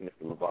this,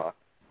 Mr. LeVar,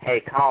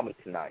 hey, call me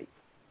tonight.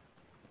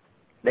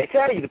 They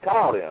tell you to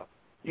call them.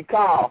 You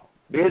call,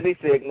 busy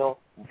signal,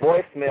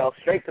 voicemail,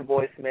 straight to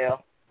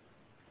voicemail,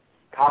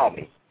 call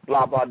me,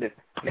 blah, blah, this.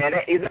 Man,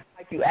 that isn't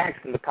like you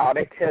ask them to call.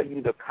 They tell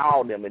you to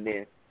call them and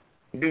then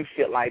do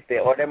shit like that.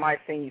 Or they might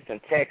send you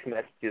some text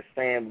messages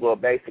saying, well,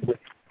 basically,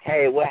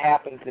 hey, what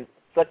happens in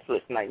such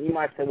night? You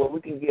might say, well,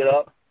 we can get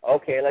up.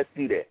 Okay, let's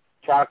do that.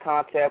 Try to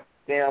contact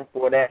them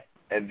for that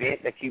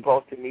event that you're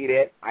supposed to meet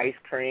at, ice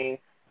cream,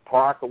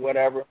 park, or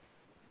whatever.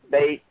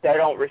 They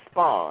don't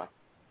respond.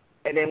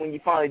 And then when you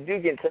finally do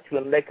get in touch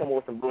with them, they come up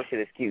with some bullshit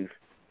excuse.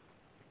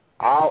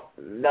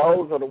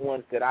 Those are the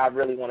ones that I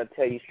really want to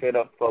tell you straight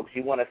up, folks,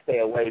 you want to stay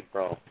away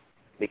from.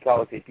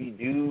 Because if you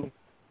do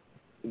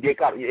get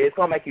caught, it's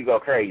going to make you go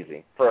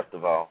crazy, first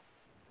of all.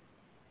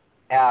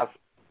 As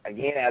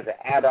an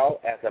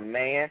adult, as a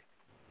man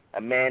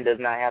does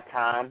not have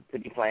time to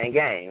be playing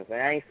games. And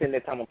I ain't sitting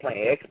there talking about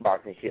playing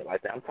Xbox and shit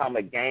like that. I'm talking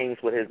about games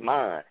with his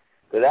mind.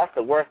 Because that's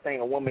the worst thing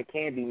a woman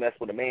can do, mess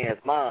with a man's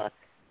mind.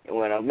 And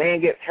when a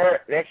man gets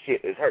hurt, that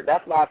shit is hurt.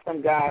 That's why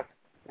some guys,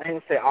 I ain't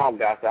gonna say all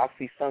guys, but I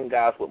see some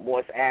guys with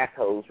moist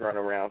assholes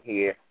running around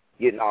here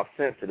getting all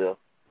sensitive.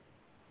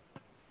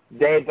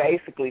 They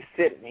basically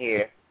sitting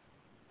here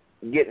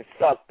getting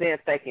sucked in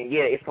thinking,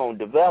 yeah, it's going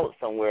to develop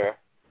somewhere.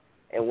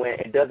 And when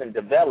it doesn't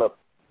develop,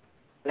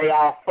 they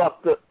all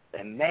fucked up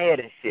and mad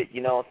and shit,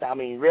 you know what I'm saying? I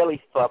mean,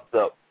 really fucked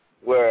up,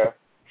 where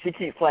she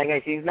keeps playing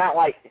games. She's not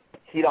like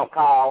she don't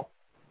call.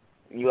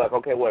 You're like,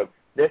 okay, whatever.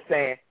 They're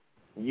saying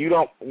you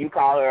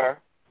call her,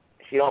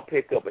 she don't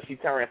pick up, but she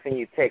turn around and send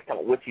you a text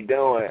on what you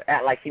doing,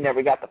 act like she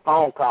never got the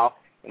phone call,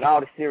 and all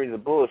the series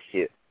of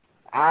bullshit.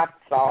 I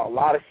saw a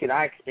lot of shit.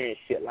 I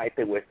experienced shit like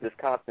that with this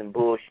constant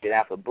bullshit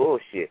after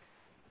bullshit.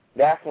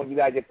 That's when you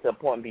got to get to the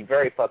point and be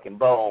very fucking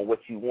bold on what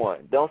you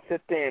want. Don't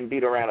sit there and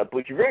beat around a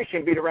bush. You really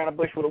shouldn't beat around a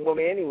bush with a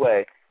woman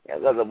anyway,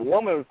 because a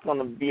woman is going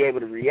to be able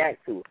to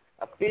react to it.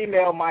 A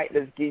female might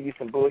just give you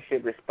some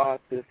bullshit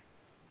responses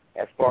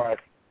as far as,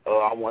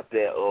 oh, I want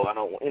that, oh, I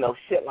don't want,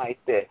 shit like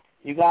that.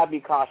 You got to be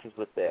cautious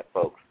with that,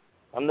 folks.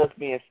 I'm just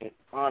being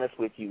honest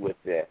with you with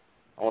that.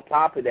 On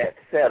top of that,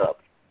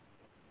 setup.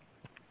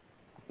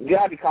 you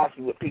gotta be cautious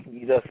with people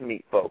you just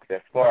meet, folks.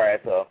 As far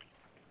as a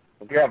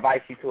girl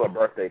invites you to a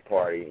birthday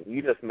party,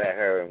 you just met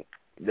her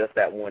just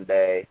that one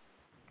day,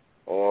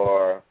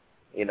 or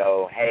you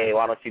know, hey,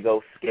 why don't you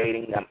go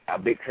skating? A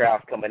big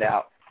crowd's coming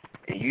out,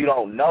 and you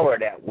don't know her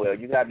that well.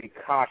 You gotta be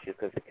cautious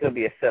because it could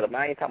be a setup.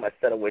 I ain't talking about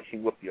a setup where she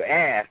whip your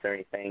ass or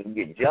anything,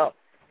 you get jumped.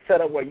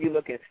 Setup where you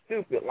looking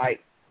stupid, like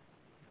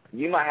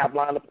you might have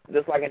lined up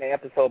just like in the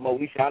episode of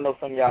Moesha. I know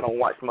some of y'all don't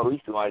watch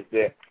Moesha like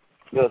that.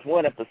 There was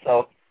one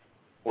episode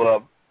where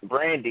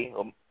Brandy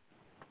or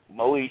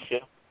Moesha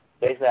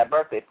basically had a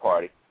birthday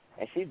party,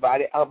 and she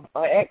invited her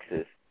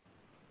exes.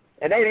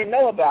 And they didn't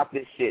know about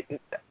this shit.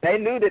 They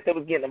knew that they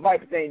was getting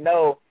invited, but they didn't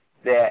know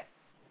that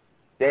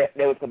they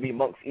was going to be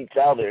amongst each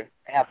other,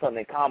 have something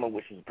in common,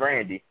 which is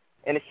Brandy.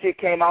 And the shit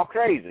came out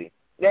crazy.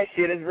 That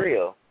shit is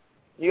real.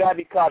 You got to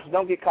be cautious.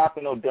 Don't get caught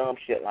in no dumb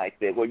shit like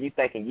that where you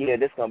thinking, yeah,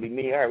 this is going to be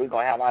me and her. We're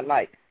going to have our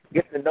night.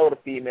 Get to know the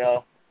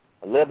female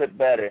a little bit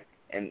better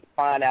and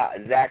find out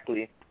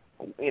exactly,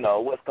 you know,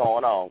 what's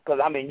going on. Because,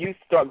 I mean, you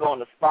start going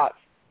to spots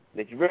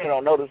that you really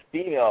don't know this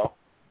female,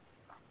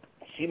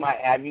 she might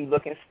have you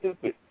looking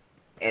stupid.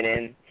 And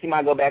then she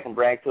might go back and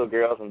brag to her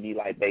girls and be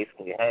like,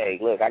 basically, hey,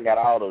 look, I got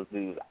all those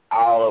dudes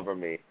all over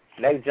me.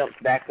 And that jumps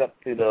back up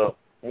to the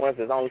ones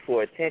that's only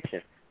for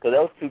attention, because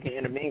those two can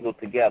intermingle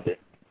together.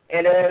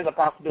 And there is a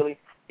possibility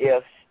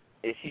if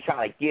she's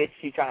trying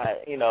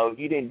to you know,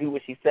 you didn't do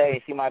what she said,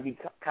 and she might be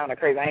kind of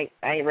crazy. I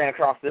ain't ran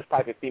across this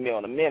type of female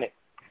in a minute,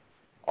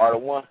 are the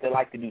ones that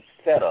like to do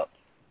setups.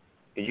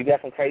 Because you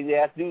got some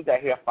crazy-ass dudes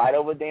out here fight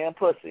over damn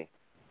pussy.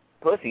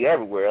 Pussy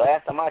everywhere.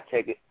 Last time I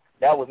checked it,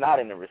 that was not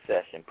in the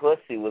recession.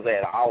 Pussy was at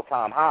an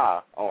all-time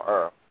high on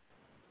Earth.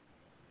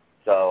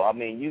 So, I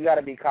mean, you got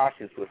to be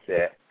cautious with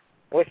that.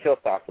 What's your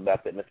thoughts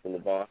about that, Mr.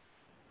 LeVon?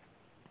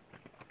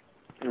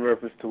 In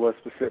reference to what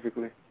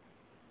specifically?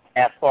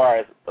 As far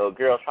as a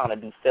girl trying to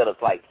do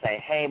setups, like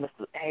saying, hey,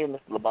 Mr.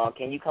 LeVon,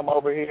 can you come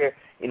over here?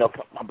 You know,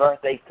 my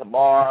birthday's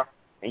tomorrow.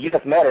 And you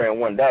just met her in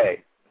one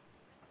day.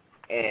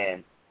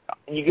 And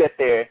you get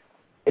there,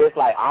 it's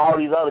like all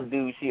these other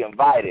dudes she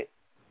invited.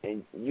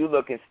 And you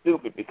looking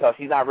stupid because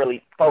she's not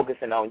really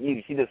focusing on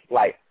you. She just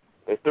like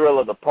the thrill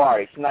of the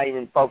party. She's not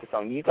even focused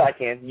on you.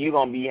 You're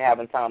going to be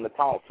having time to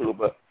talk to her,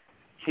 but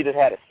she just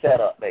had it set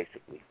up,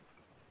 basically.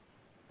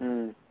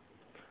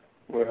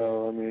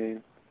 Well, I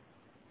mean,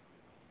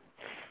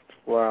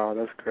 wow,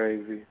 that's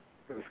crazy.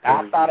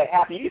 I saw that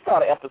happen. You saw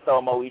the episode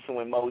of Moesha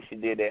when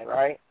Moesha did that,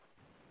 right?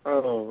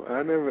 Oh,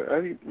 I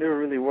never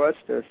really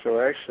watched that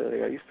show,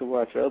 actually. I used to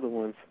watch other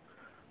ones.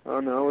 I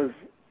don't know,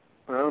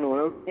 when I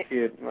was a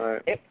kid.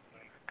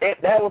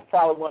 That was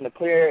probably one of the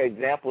clear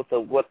examples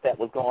of what that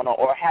was going on,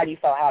 or how you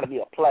saw how to be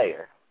a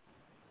player.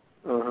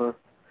 Uh-huh.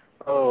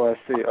 Oh, I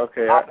see.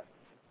 Okay.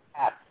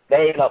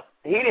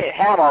 He didn't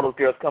have all those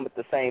girls come at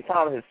the same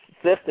time. His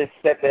sister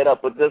set that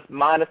up, but just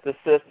minus the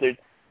sister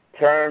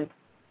turned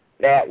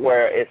that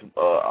where it's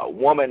a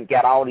woman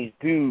got all these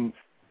dudes,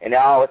 and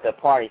they're all at the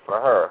party for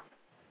her.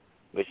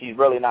 But she's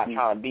really not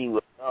trying to be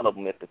with none of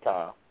them at the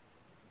time.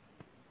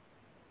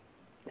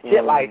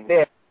 Shit like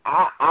that.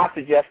 I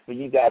suggest for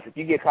you guys, if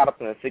you get caught up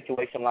in a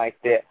situation like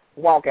that,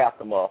 walk out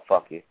the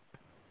motherfucker.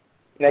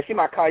 Now, she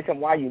might call you, tell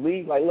me why you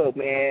leave. Like, look,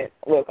 man,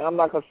 I'm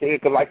not going to say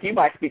it. Because, like, you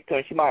might speak to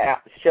her, she might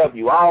have to shove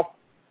you off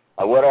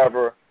or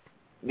whatever.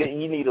 Then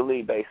you need to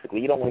leave,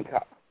 basically. You don't want to get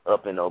caught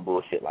up in no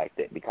bullshit like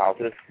that because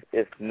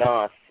it's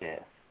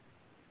nonsense.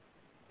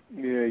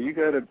 Yeah, you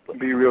got to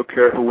be real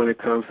careful when it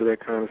comes to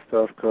that kind of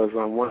stuff because,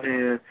 on one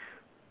hand,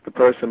 the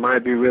person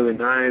might be really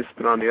nice,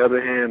 but on the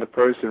other hand, the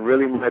person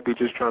really might be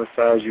just trying to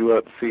size you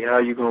up, see how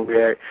you're going to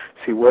react,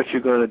 see what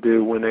you're going to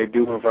do when they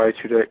do invite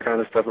you to that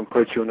kind of stuff and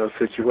put you in those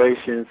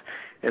situations.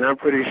 And I'm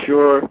pretty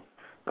sure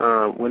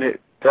when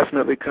it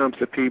definitely comes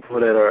to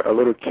people that are a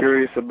little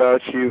curious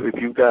about you,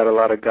 if you've got a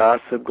lot of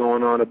gossip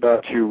going on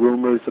about you,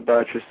 rumors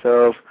about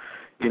yourself,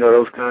 you know,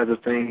 those kinds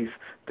of things,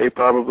 they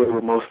probably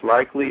will most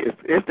likely,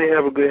 if they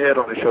have a good head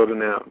on their shoulder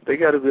now, if they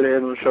got a good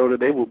head on their shoulder,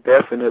 they will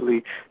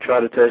definitely try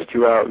to test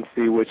you out and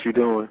see what you're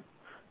doing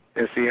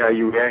and see how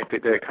you react to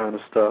that kind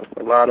of stuff.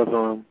 A lot of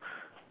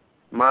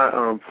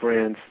my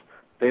friends,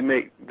 they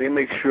make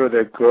sure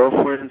their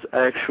girlfriends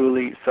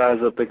actually size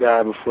up the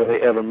guy before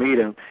they ever meet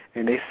him,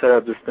 and they set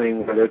up this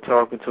thing where they're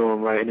talking to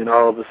him, right, and then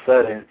all of a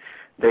sudden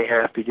they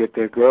have to get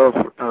their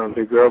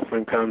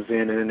girlfriend comes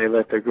in, and then they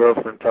let their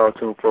girlfriend talk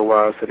to him for a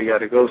while, so they got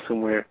to go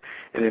somewhere,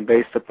 and then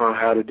based upon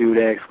how the dude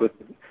acts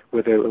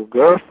with their little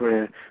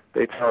girlfriend,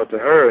 they talk to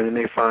her, and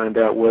then they find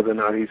out whether or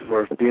not he's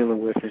worth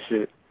dealing with and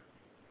shit.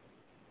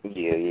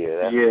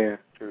 Yeah,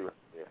 that's true.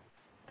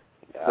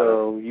 Yeah.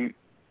 So you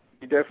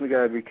definitely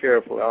got to be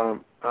careful.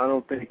 I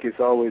don't think it's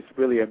always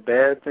really a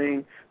bad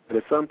thing,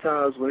 but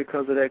sometimes when it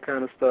comes to that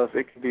kind of stuff,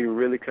 it can be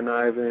really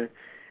conniving,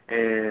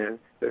 and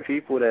the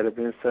people that have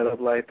been set up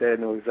like that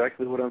know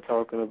exactly what I'm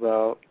talking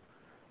about.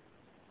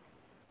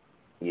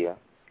 Yeah,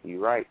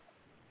 you're right.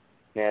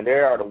 Now,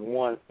 there are the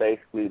ones,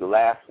 basically, the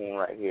last one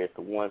right here is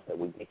the ones that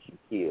will get you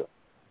killed.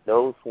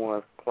 Those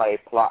ones play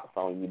plots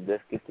on you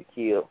just get to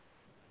kill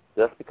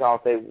just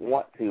because they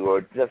want to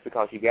or just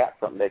because you got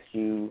something that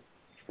you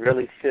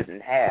really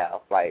shouldn't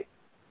have, like,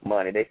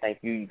 money. They think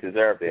you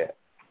deserve that.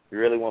 You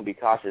really want to be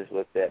cautious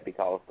with that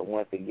because the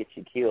ones that get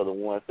you killed, the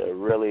ones that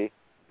really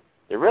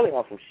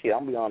on some shit. I'm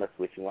going to be honest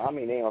with you. When I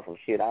mean they on some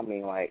shit, I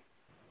mean, like,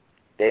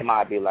 they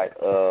might be like,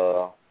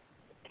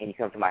 can you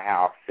come to my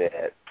house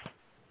at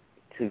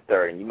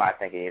 2:30? And you might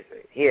think it's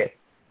a hit,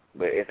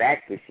 but it's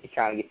actually she's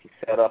trying to get you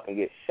set up and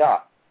get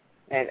shot.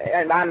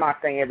 And I'm not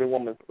saying every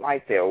woman's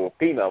like that, or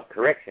females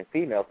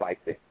like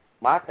that.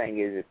 My thing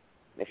is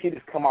that she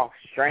just come off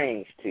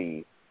strange to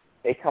you.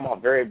 They come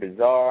off very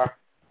bizarre.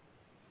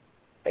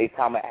 They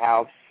talking about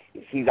how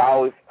she's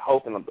always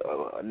hoping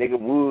a nigga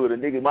would, a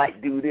nigga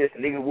might do this, a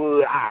nigga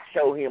would, I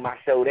show him, I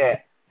show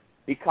that.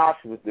 Be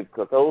cautious with it,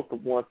 because those are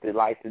the ones that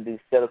like to do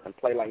setups and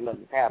play like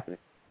nothing's happening.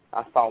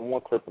 I saw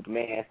one clip of a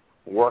man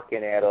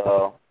working at,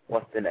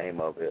 what's the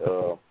name of it?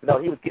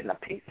 No, he was getting a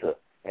pizza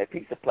at a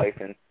pizza place,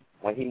 and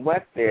when he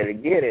went there to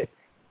get it,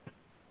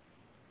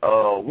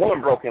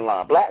 woman broke in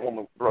line, black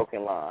woman broke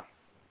in line.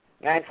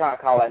 And I ain't trying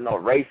to call that no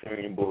race or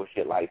any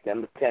bullshit like that.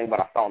 I'm just telling you what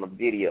I saw in the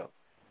video.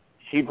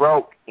 She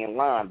broke in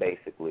line,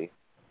 basically,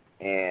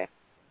 and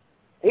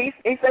he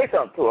say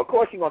something to her. Of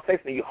course, you're going to say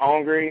something. You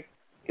hungry?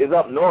 It's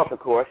up north, of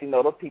course. You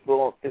know, those people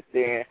don't sit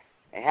there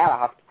and have a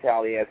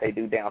hospitality as they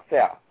do down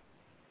south.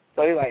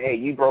 So he's like, hey,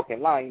 you broke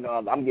in line. You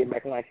know, I'm getting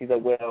back in line. She's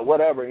like, well,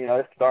 whatever. You know,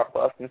 let's start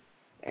busting.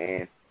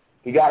 And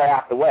he got her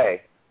out the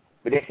way.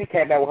 But then she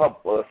came back with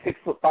her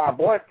 6'5"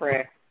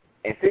 boyfriend,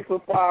 and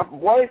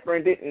 6'5"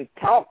 boyfriend didn't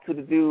talk to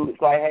the dude.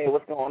 It's like, hey,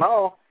 what's going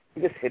on?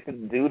 He just hit the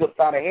dude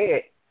upside the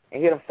head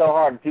and hit him so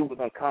hard the dude was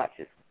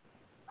unconscious.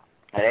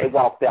 And they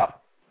walked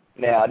out.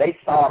 Now, they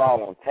saw it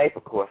all on tape,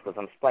 of course, because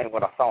I'm explaining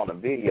what I saw in the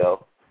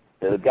video.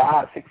 The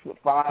guy,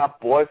 6'5",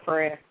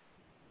 boyfriend,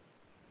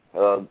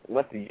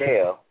 went to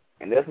jail,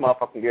 and this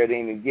motherfucking girl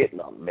didn't even get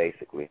nothing,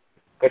 basically.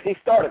 Because she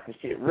started some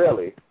shit,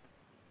 really.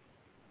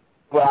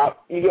 Well,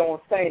 you know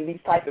what I'm saying? These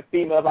type of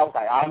females, I was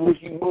like, I wish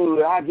you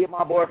would. I'd get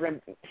my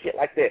boyfriend, shit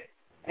like that.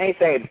 I ain't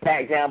saying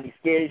back down, be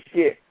scared as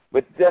shit,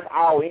 but just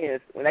all in,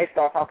 when they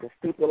start talking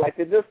stupid like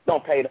this, just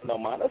don't pay them no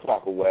mind. Let's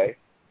walk away.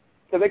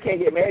 Because they can't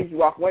get mad if you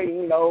walk away,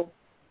 you know.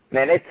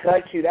 Man, they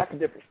touch you, that's a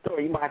different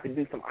story. You might have to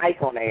do some ice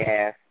on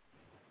their ass.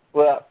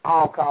 But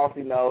all calls,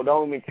 you know,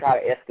 don't even try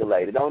to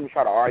escalate it. Don't even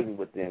try to argue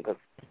with them because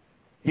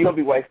you're going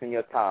to be wasting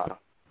your time.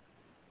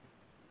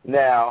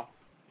 Now,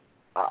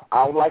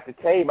 I would like to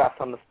tell you about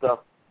some of the stuff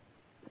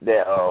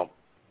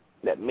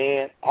that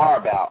men are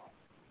about.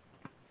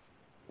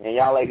 And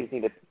y'all ladies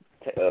need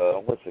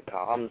to, what's it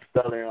called? I'm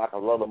stuttering like a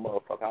little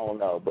motherfucker. I don't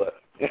know. But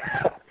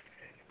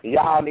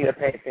y'all need to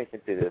pay attention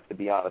to this, to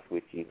be honest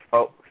with you.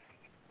 Folks,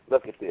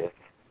 look at this.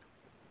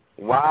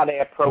 Why they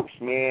approach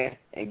men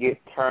and get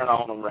turned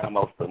on around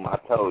most of them, I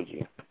told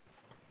you.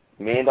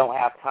 Men don't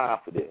have time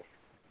for this.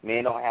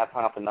 Men don't have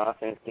time for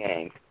nonsense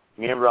games.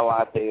 Men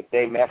realize that if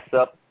they mess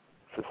up,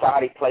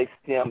 society places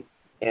them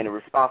in a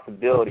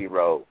responsibility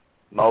role,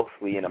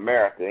 mostly in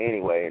America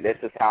anyway. And this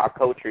is how our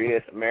culture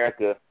is.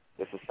 America,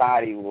 the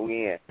society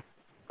we're in.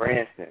 For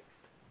instance,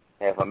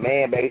 if a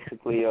man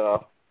basically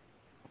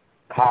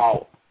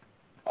called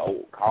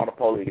the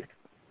police,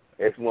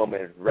 this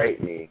woman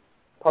raped me,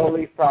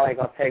 police probably ain't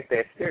going to take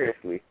that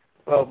seriously.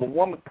 Well, if a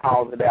woman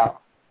calls it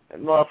out, the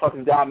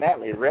motherfucker's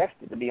automatically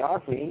arrested, to be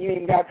honest with you, and you ain't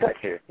even got to touch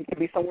her. He could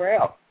be somewhere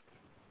else.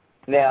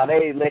 Now,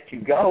 they let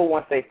you go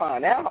once they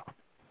find out,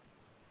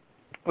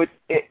 but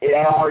it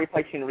already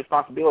places you in the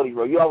responsibility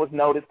role. You always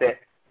notice that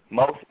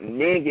most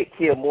men get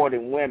killed more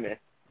than women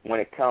when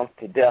it comes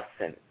to death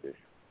sentences.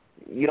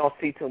 You don't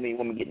see too many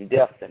women getting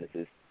death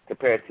sentences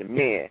compared to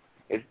men.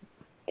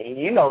 And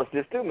you notice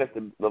this too,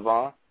 Mr.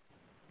 Levon.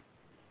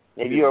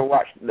 Have you ever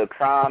watched the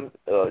crime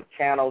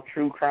channel,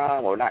 True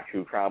Crime, or not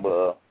True Crime,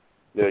 but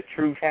the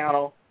True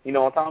Channel? You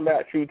know what I'm talking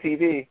about, True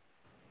TV?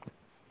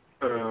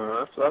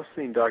 I've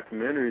seen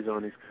documentaries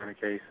on these kind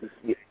of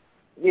cases.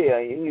 Yeah,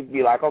 and you'd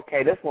be like,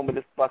 okay, this woman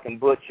just fucking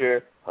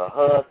butchered her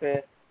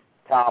husband,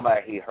 talking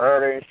about he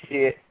hurt her and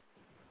shit,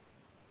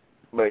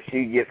 but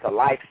she gets a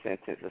life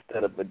sentence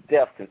instead of a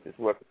death sentence,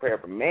 where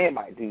compared to a man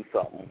might do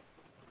something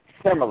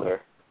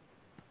similar,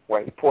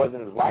 where he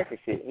poisons his wife and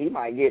shit, he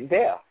might get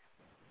death.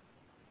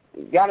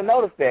 You got to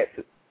notice that,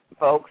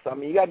 folks. I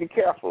mean, you got to be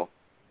careful.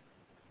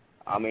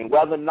 I mean,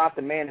 whether or not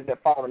the man is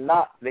at fault or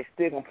not, they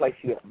still going to place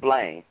you at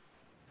blame.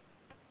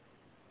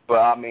 But,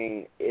 I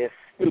mean, it's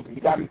stupid.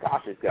 You got to be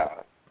cautious,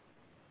 guys.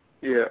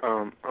 Yeah,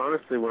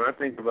 honestly, when I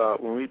think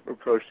about when we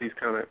approach these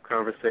kind of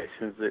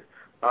conversations, it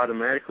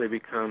automatically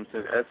becomes,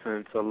 in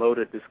essence, a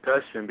loaded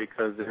discussion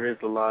because there is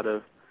a lot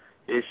of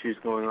issues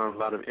going on, a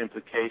lot of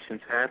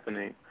implications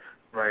happening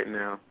right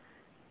now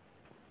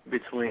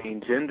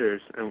between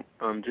genders and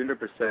gender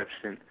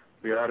perception.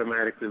 We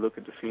automatically look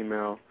at the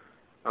female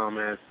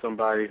as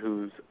somebody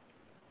who's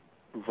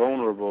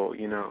vulnerable,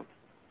 you know,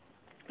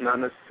 not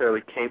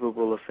necessarily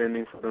capable of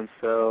fending for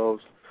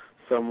themselves,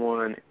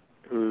 someone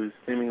who's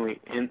seemingly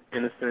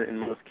innocent in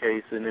most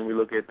cases, and then we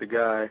look at the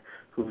guy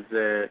who's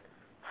that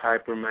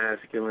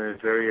hyper-masculine,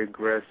 very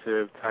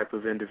aggressive type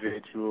of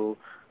individual,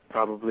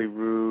 probably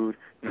rude,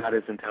 not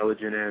as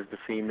intelligent as the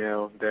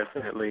female,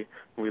 definitely,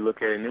 when we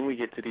look at it. And then we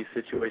get to these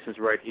situations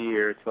right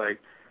here. It's like,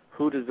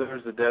 who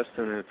deserves the death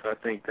sentence? I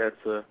think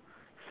that's a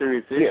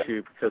serious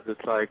issue because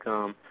it's like,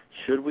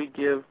 should we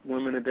give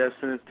women a death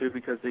sentence too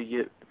because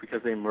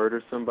they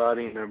murder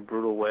somebody in a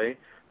brutal way?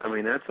 I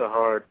mean, that's a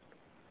hard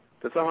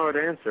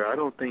answer. I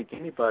don't think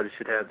anybody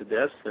should have the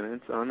death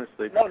sentence,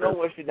 honestly. No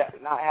one should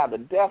not have the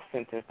death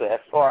sentence, but as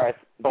far as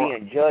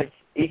being judged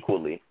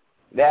equally,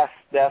 that's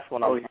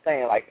what I'm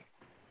saying. Like,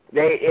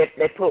 they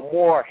put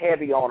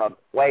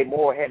way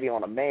more heavy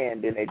on a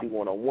man than they do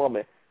on a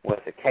woman when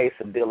it's a case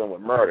of dealing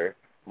with murder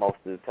most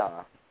of the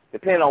time.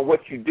 Depending on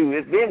what you do.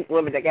 There's been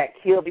women that got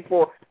killed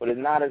before, but there's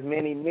not as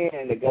many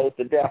men that go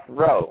to death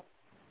row.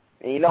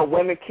 And, you know,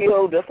 women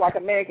kill just like a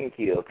man can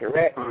kill,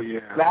 correct? Oh,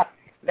 yeah. Now,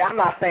 I'm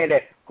not saying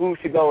that who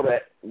should go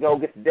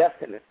get the death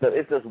sentence. So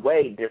it's just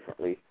weighed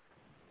differently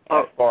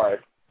as far as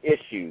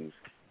issues.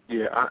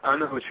 Yeah, I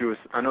know what you're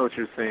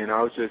saying.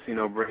 I was just,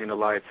 bringing to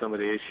light some of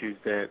the issues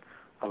that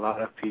a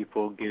lot of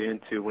people get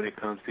into when it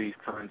comes to these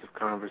kinds of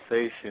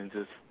conversations.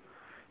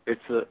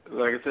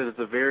 Like I said, it's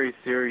a very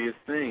serious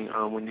thing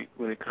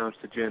when it comes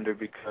to gender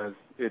because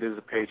it is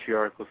a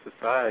patriarchal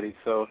society.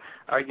 So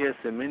I guess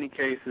in many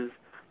cases,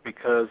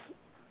 because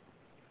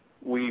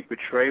we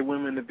portray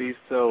women to be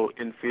so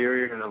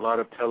inferior, and a lot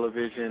of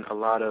television, a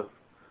lot of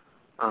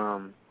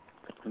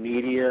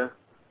media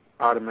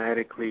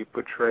automatically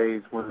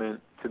portrays women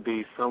to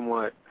be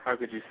somewhat, how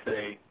could you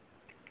say,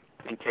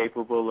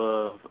 incapable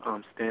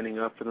of standing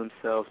up for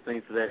themselves,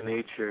 things of that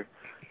nature.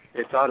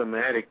 It's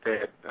automatic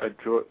that a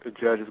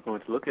judge is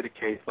going to look at a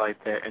case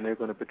like that and they're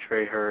going to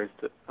portray her as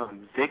the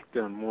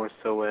victim more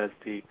so as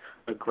the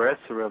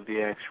aggressor of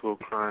the actual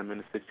crime in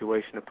a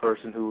situation, a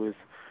person who is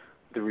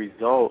the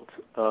result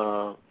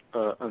of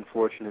an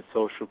unfortunate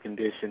social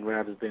condition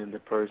rather than the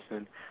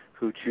person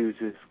who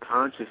chooses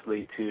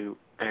consciously to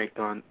act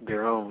on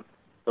their own,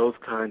 those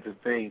kinds of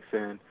things.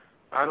 And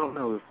I don't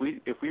know,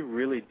 if we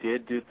really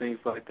did do things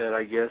like that,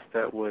 I guess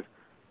that would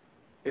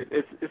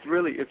it's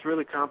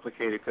really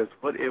complicated because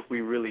what if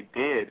we really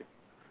did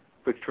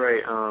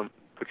portray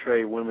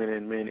women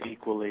and men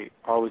equally,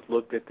 always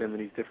looked at them in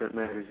these different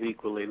matters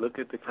equally? Look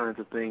at the kinds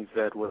of things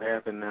that would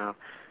happen now.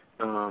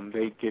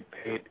 They get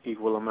paid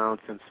equal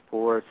amounts in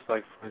sports.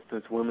 Like, for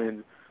instance,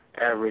 women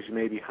average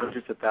maybe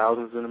hundreds of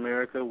thousands in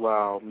America,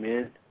 while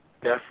men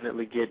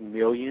definitely get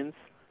millions,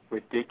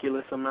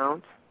 ridiculous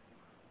amounts.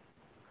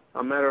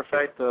 A matter of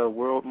fact, the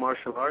world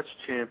martial arts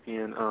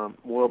champion,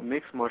 world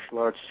mixed martial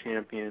arts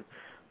champion,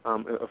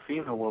 a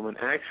female woman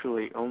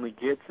actually only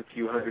gets a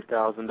few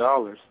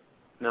 $100,000.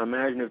 Now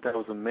imagine if that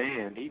was a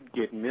man. He'd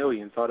get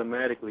millions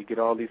automatically, get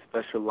all these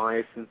special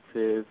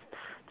licenses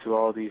to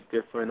all these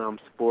different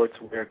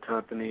sportswear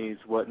companies,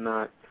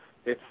 whatnot.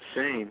 It's a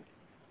shame.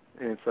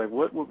 And it's like,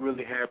 what would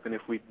really happen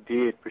if we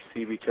did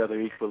perceive each other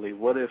equally?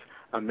 What if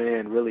a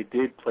man really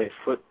did play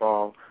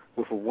football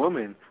with a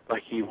woman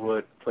like he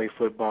would play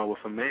football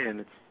with a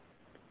man? It's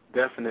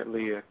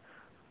definitely an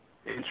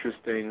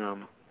interesting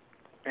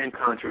and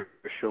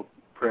controversial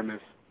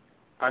premise.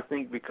 I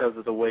think because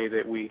of the way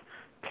that we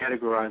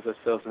categorize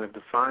ourselves and have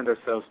defined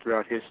ourselves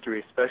throughout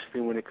history,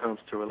 especially when it comes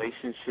to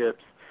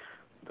relationships,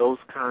 those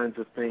kinds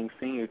of things,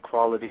 seeing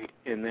equality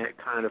in that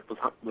kind of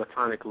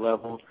platonic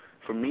level,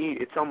 for me,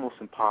 it's almost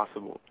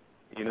impossible,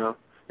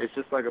 It's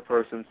just like a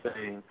person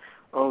saying,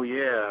 oh,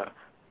 yeah,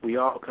 we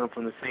all come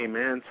from the same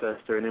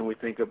ancestor, and then we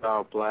think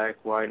about black,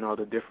 white, and all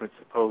the different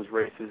supposed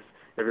races.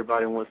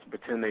 Everybody wants to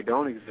pretend they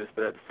don't exist,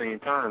 but at the same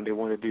time, they do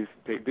want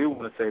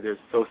to say there's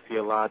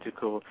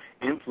sociological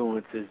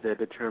influences that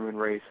determine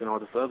race and all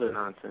this other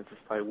nonsense.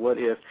 It's like, what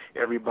if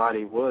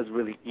everybody was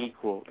really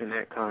equal in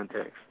that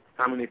context?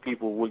 How many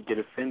people would get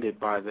offended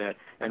by that?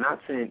 And not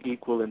saying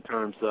equal in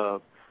terms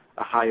of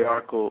a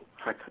hierarchical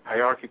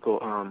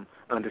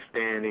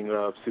understanding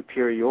of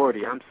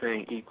superiority. I'm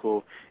saying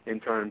equal in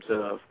terms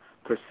of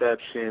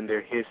perception,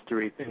 their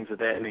history, things of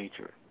that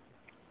nature.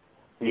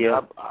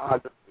 Yeah, I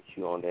agree with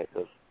you on that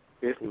because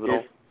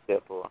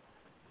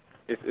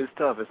it's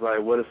tough. It's like,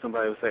 what if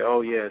somebody would say,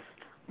 oh, yes,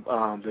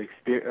 the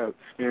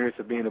experience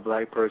of being a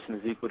black person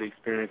is equal to the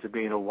experience of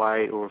being a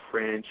white or a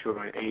French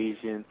or an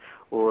Asian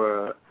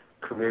or a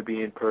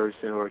Caribbean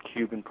person or a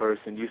Cuban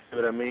person. You see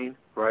what I mean?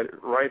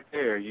 Right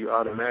there, you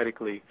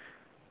automatically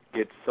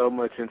get so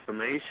much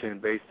information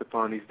based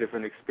upon these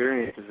different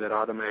experiences that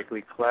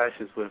automatically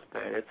clashes with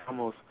that. It's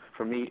almost,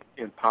 for me,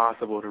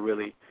 impossible to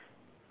really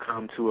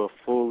come to a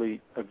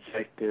fully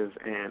objective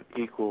and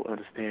equal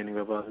understanding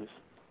of others.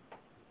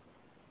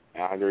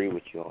 I agree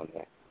with you on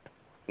that.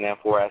 Now,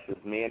 for us as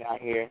men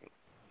out here,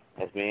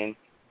 as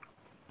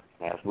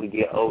we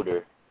get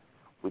older,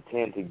 we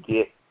tend to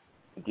get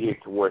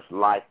geared towards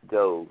life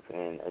goals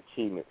and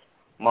achievements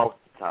most of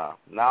the time.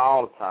 Not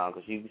all the time,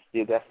 because you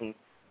still got some,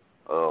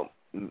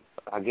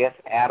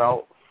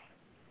 adults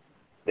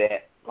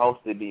that supposed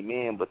to be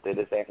men, but they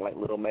just act like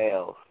little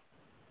males.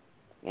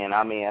 And,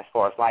 as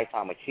far as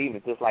lifetime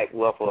achievements, just like,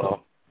 for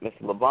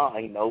Mr.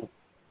 LeBron,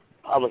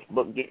 published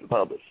book getting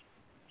published,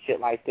 shit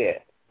like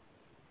that.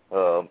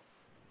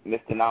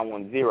 Mr.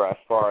 910 as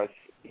far as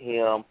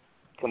him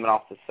coming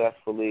off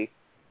successfully,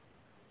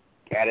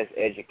 got his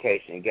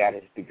education, got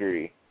his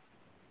degree.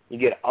 You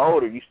get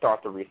older, you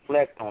start to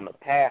reflect on the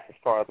past as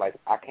far as, like,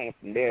 I came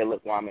from there,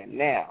 look where I'm at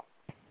now.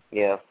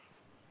 If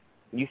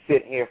you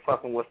sit here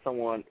fucking with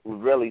someone who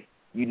really,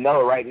 you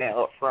know right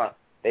now up front,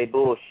 they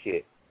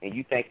bullshit, and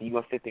you think you're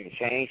going to sit there and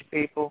change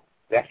people,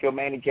 that's your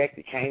main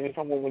objective, changing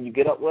someone when you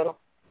get up with them,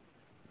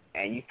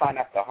 and you find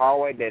out the hard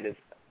way that it's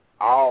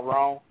all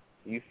wrong,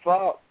 you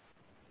fuck.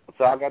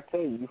 So I got to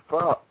tell you, you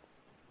fuck.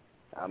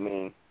 I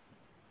mean,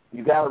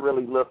 you got to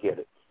really look at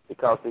it.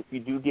 Because if you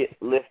do get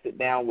listed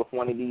down with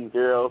one of these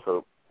girls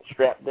or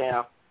strapped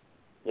down,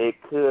 it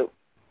could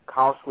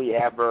costly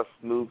adverse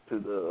move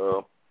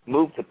to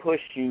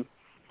push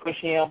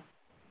him,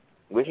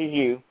 which is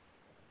you,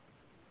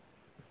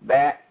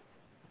 back,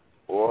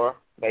 or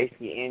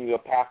basically end your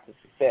path to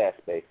success,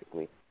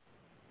 basically.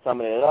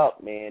 Summing it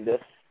up, man,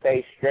 just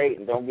stay straight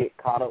and don't get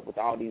caught up with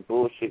all these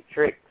bullshit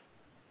tricks.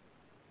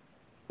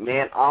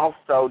 Men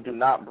also do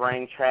not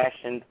bring trash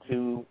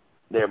into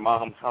their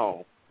mom's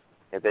home.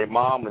 If their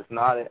mom is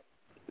not a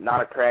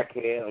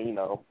crackhead, you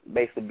know,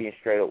 basically being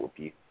straight up with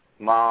you.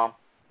 Mom,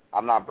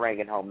 I'm not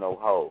bringing home no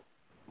hoe.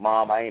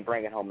 Mom, I ain't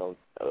bringing home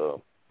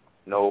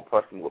no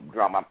person with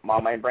drama.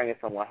 Mom, I ain't bringing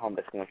someone home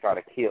that's going to try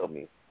to kill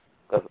me.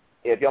 Because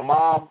if your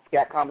mom's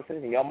got common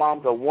sense and your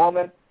mom's a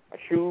woman, a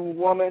true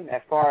woman,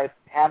 as far as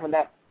having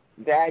that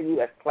value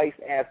as placed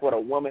as what a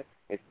woman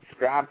is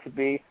described to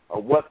be, or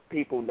what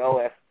people know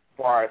as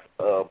far as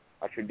a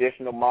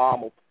traditional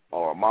mom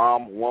or a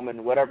mom,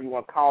 woman, whatever you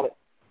want to call it,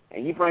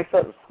 and you bring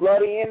something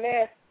slutty in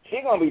there,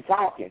 she's going to be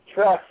talking.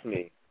 Trust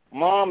me.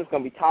 Mom is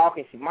going to be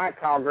talking. She might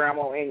call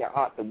grandma and your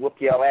aunt to whoop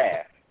your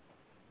ass.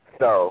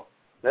 So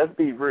let's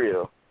be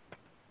real.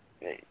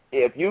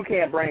 If you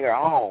can't bring her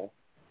home,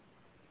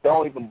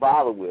 don't even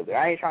bother with her.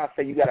 I ain't trying to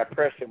say you got to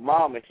press your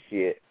mom and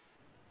shit.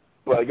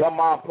 Well, your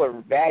mom put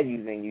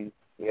values in you.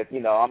 If,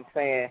 you know, I'm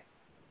saying,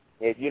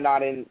 if you're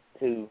not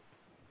into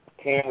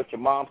caring what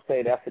your mom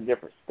say, that's a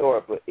different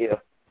story. But if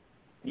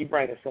you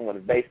bring in someone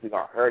that's basically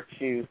going to hurt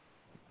you,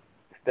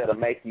 instead of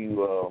make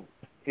you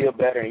feel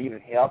better and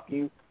even help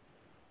you,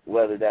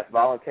 whether that's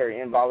voluntary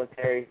or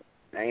involuntary,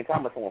 I ain't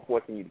talking about someone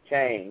forcing you to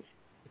change,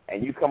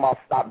 and you come off,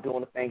 stop doing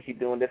the things you're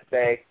doing this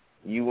day,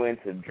 you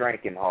into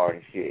drinking hard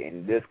and shit.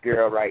 And this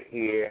girl right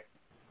here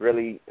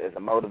really is a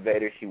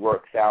motivator. She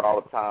works out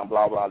all the time,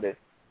 blah, blah, this.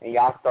 And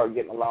y'all start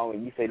getting along,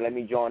 and you say, let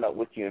me join up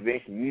with you.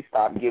 Eventually, you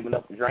stop giving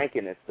up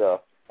drinking and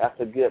stuff. That's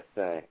a good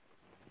thing.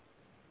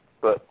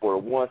 But for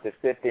the ones that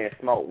sit there and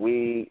smoke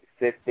weed,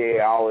 sit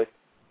there always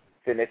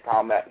sitting there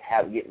talking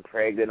about getting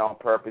pregnant on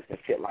purpose and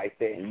shit like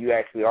that, and you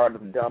actually are the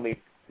dummy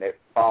that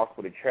falls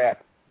for the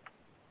trap,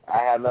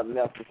 I have nothing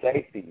else to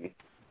say to you.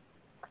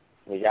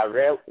 Because y'all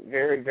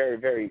very, very,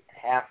 very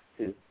have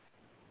to.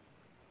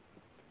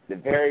 The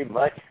very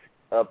much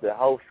of the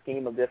whole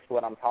scheme of this,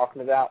 what I'm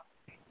talking about,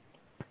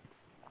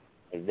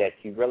 is that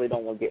you really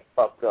don't want to get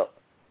fucked up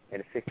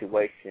in a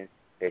situation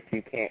that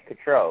you can't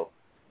control.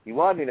 You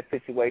want to be in a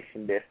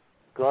situation that's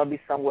going to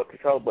be somewhat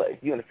controlled, but if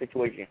you're in a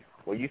situation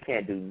where you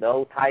can't do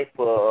no type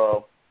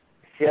of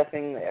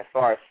shifting as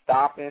far as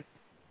stopping,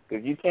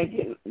 because you can't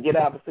get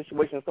out of a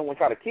situation where someone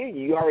try to kill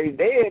you. You're already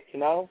dead, you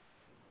know.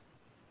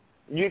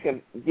 You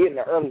can get in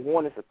the early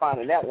warnings of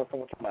finding out when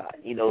someone talking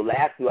about, you know,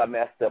 last year I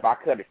messed up. I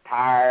cut his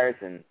tires,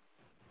 and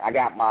I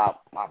got my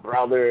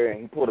brother,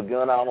 and he pulled a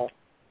gun on him.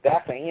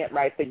 That's a hint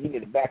right there. You need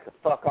to back the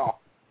fuck off.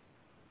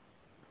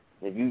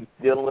 If you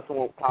dealing with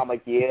someone talking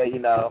like, yeah, you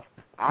know,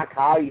 I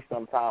call you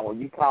sometime, or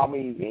you call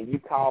me and you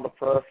call the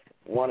first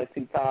 1 or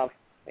 2 times,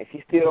 and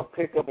she still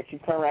pick up and she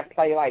turn around and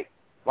play like,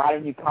 why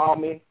didn't you call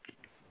me?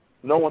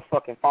 No one's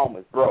fucking phone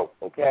is broke,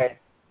 okay?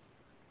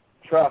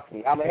 Trust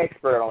me, I'm an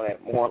expert on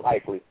that, more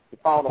likely. The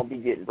phone don't be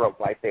getting broke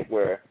like that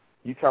where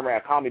you turn around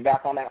and call me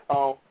back on that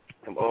phone,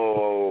 and,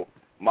 oh,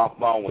 my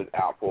phone was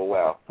out for a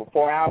while. For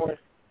 4 hours,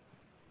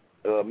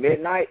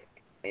 midnight,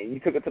 and you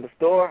took it to the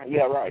store,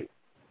 yeah, right.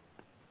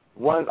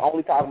 One's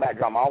only talking about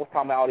drama, always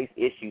talking about all these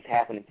issues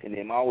happening to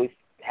them, always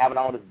having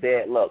all this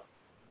bad luck.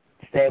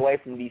 Stay away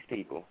from these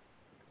people.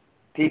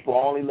 People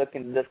only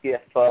looking to just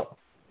get fucked.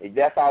 If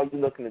that's all you're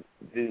looking to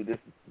do, just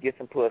get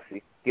some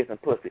pussy.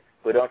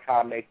 But don't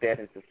try to make that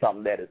into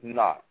something that is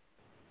not.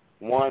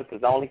 One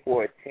is only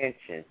for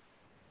attention.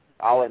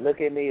 Always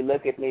look at me,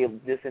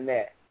 this and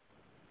that.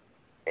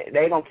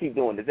 They going to keep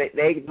doing this.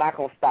 They not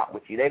going to stop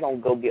with you. They going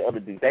to go get other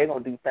dudes. They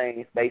going to do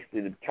things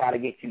basically to try to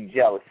get you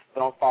jealous.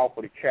 Don't fall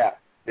for the trap.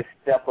 Just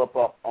step up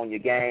on your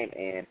game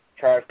and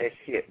charge that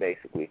shit,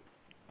 basically.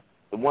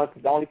 The ones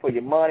that's only for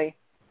your money,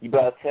 you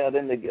better tell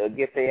them to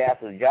get their ass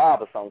a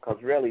job or something,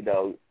 because really,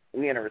 though,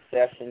 we in a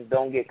recession.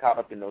 Don't get caught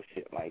up in no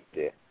shit like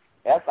that.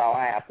 That's all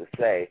I have to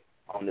say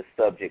on this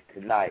subject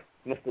tonight.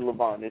 Mr.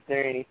 Levon, is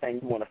there anything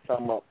you want to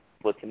sum up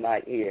for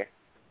tonight here?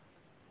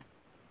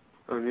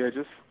 Yeah,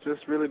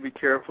 just really be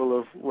careful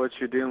of what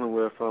you're dealing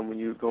with when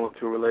you go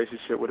into a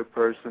relationship with a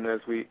person.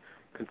 As we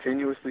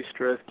continuously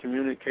stress,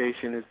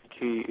 communication is the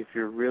key. If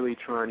you're really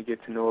trying to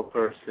get to know a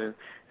person,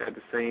 at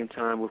the same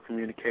time with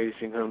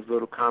communication comes a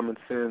little common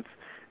sense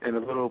and a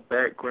little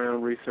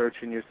background research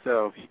in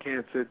yourself. You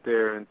can't sit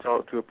there and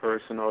talk to a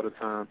person all the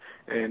time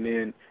and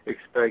then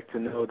expect to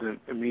know them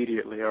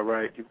immediately, all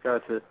right? You've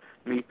got to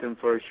meet them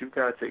first. You've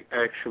got to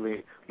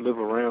actually live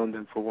around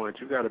them for once.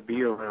 You've got to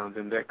be around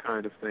them, that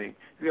kind of thing.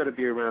 You've got to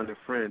be around their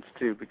friends,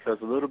 too, because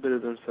a little bit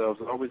of themselves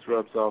always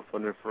rubs off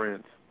on their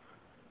friends,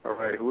 all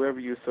right?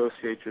 Whoever you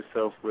associate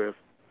yourself with,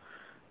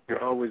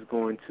 you're always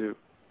going to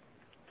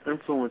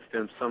influence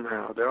them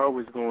somehow. They're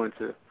always going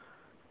to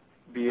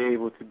be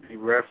able to be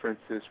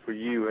references for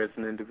you as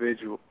an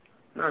individual.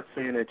 I'm not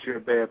saying that you're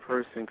a bad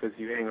person because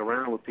you hang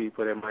around with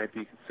people that might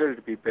be considered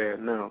to be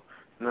bad. No,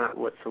 not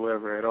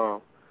whatsoever at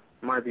all.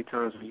 There might be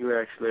times when you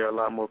actually are a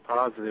lot more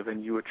positive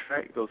and you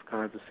attract those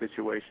kinds of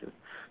situations.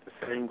 The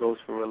same goes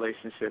for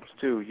relationships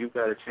too. You've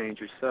got to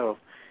change yourself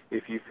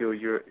if you feel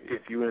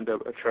if you end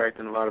up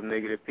attracting a lot of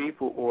negative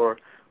people, or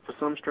for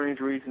some strange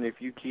reason,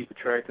 if you keep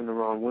attracting the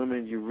wrong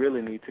women, you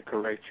really need to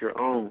correct your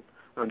own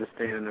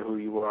understanding of who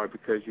you are,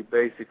 because you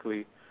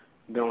basically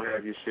don't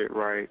have your shit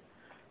right.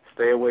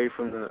 Stay away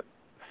from the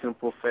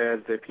simple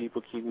fads that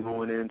people keep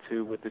going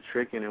into with the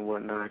tricking and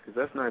whatnot, because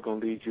that's not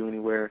going to lead you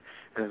anywhere.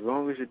 And as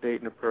long as you're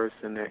dating a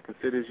person that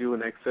considers you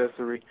an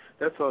accessory,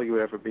 that's all you'll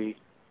ever be.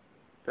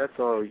 That's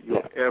all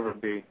you'll ever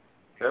be.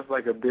 That's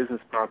like a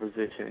business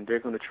proposition. They're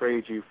going to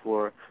trade you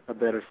for a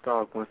better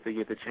stock once they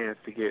get the chance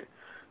to get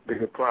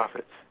bigger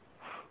profits.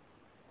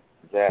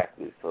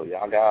 Exactly. So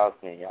y'all guys,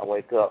 man, y'all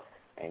wake up,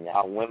 and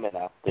y'all women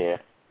out there,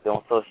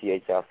 don't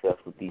associate yourselves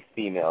with these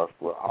females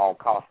with all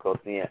costs, because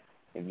then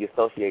if you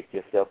associate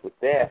yourself with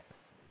that,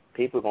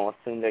 people are going to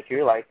assume that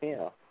you're like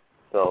them.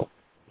 So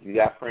if you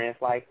got friends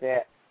like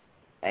that,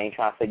 I ain't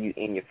trying to say you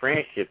in your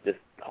friendship, just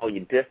hold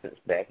your distance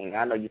back. And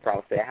I know you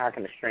probably say, how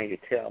can a stranger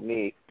tell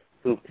me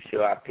who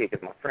should I pick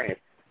as my friends?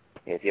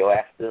 If your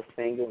ass still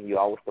single, and you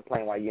always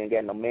complain why you ain't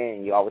got no man,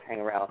 and you always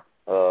hang around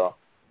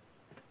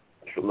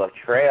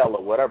Latrell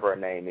or whatever her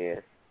name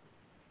is,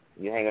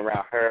 you hang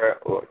around her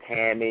or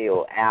Tammy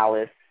or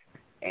Alice,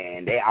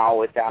 and they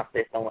always out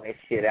there throwing that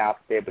shit out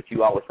there, but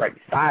you always right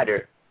beside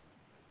her,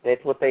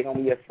 that's what they're going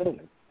to be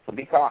assuming. So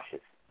be cautious.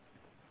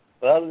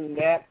 But other than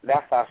that,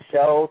 that's our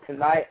show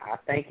tonight. I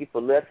thank you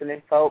for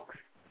listening, folks.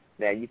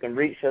 Now, you can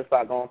reach us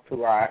by going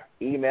to our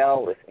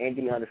email. It's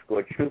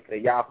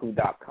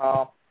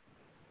nd_truth@yahoo.com.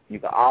 You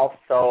can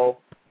also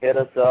hit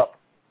us up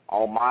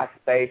on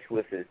MySpace,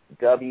 which is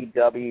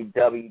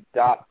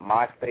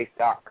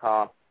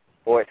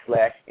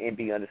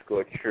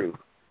www.myspace.com/NB_truth.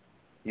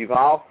 You can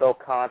also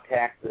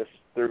contact us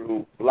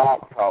through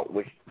Blog Talk,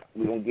 which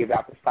we're going to give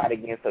out the site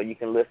again so you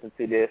can listen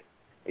to this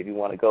if you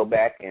want to go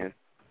back and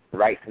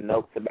write some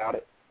notes about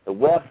it. The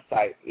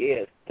website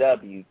is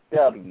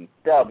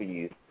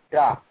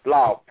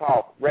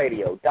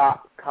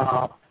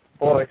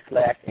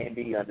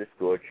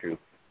www.blogtalkradio.com/NB_truth.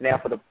 Now,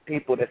 for the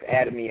people that's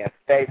added me as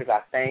favorites,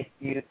 I thank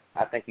you.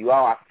 I thank you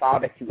all. I saw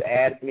that you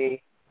added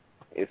me.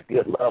 It's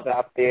good love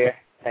out there.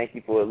 Thank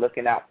you for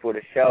looking out for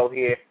the show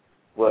here.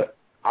 But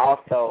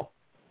also,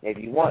 if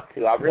you want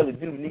to, I really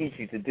do need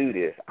you to do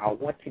this. I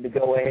want you to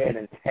go ahead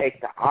and take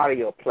the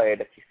audio player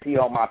that you see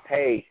on my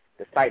page,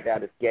 the site that I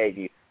just gave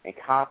you, and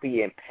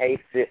copy and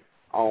paste it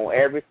on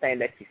everything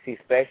that you see,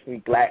 especially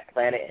Black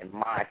Planet and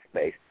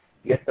MySpace.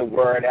 Get the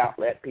word out.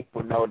 Let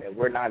people know that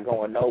we're not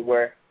going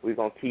nowhere. We're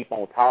going to keep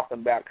on talking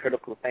about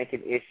critical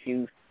thinking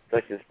issues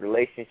such as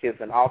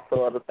relationships and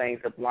also other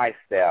things of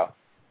lifestyle.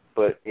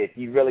 But if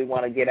you really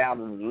want to get out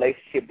of the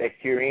relationship that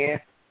you're in,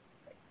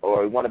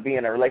 or you want to be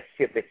in a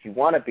relationship that you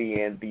want to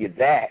be in, be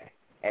that,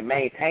 and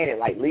maintain it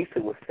like Lisa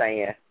was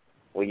saying,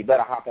 well, you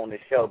better hop on this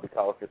show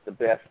because it's the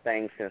best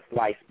thing since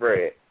sliced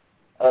bread.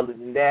 Other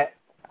than that,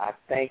 I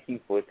thank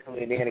you for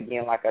tuning in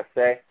again, like I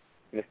say,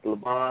 Mr.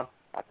 LeBron.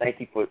 I thank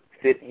you for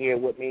sitting here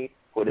with me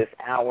for this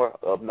hour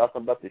of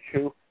Nothing But the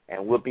Truth,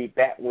 and we'll be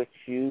back with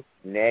you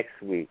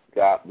next week.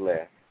 God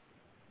bless.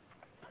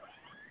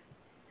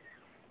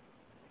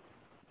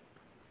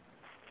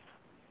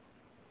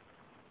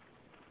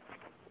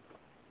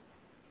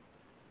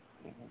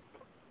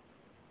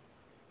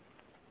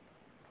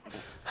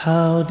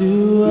 How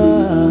do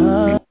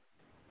I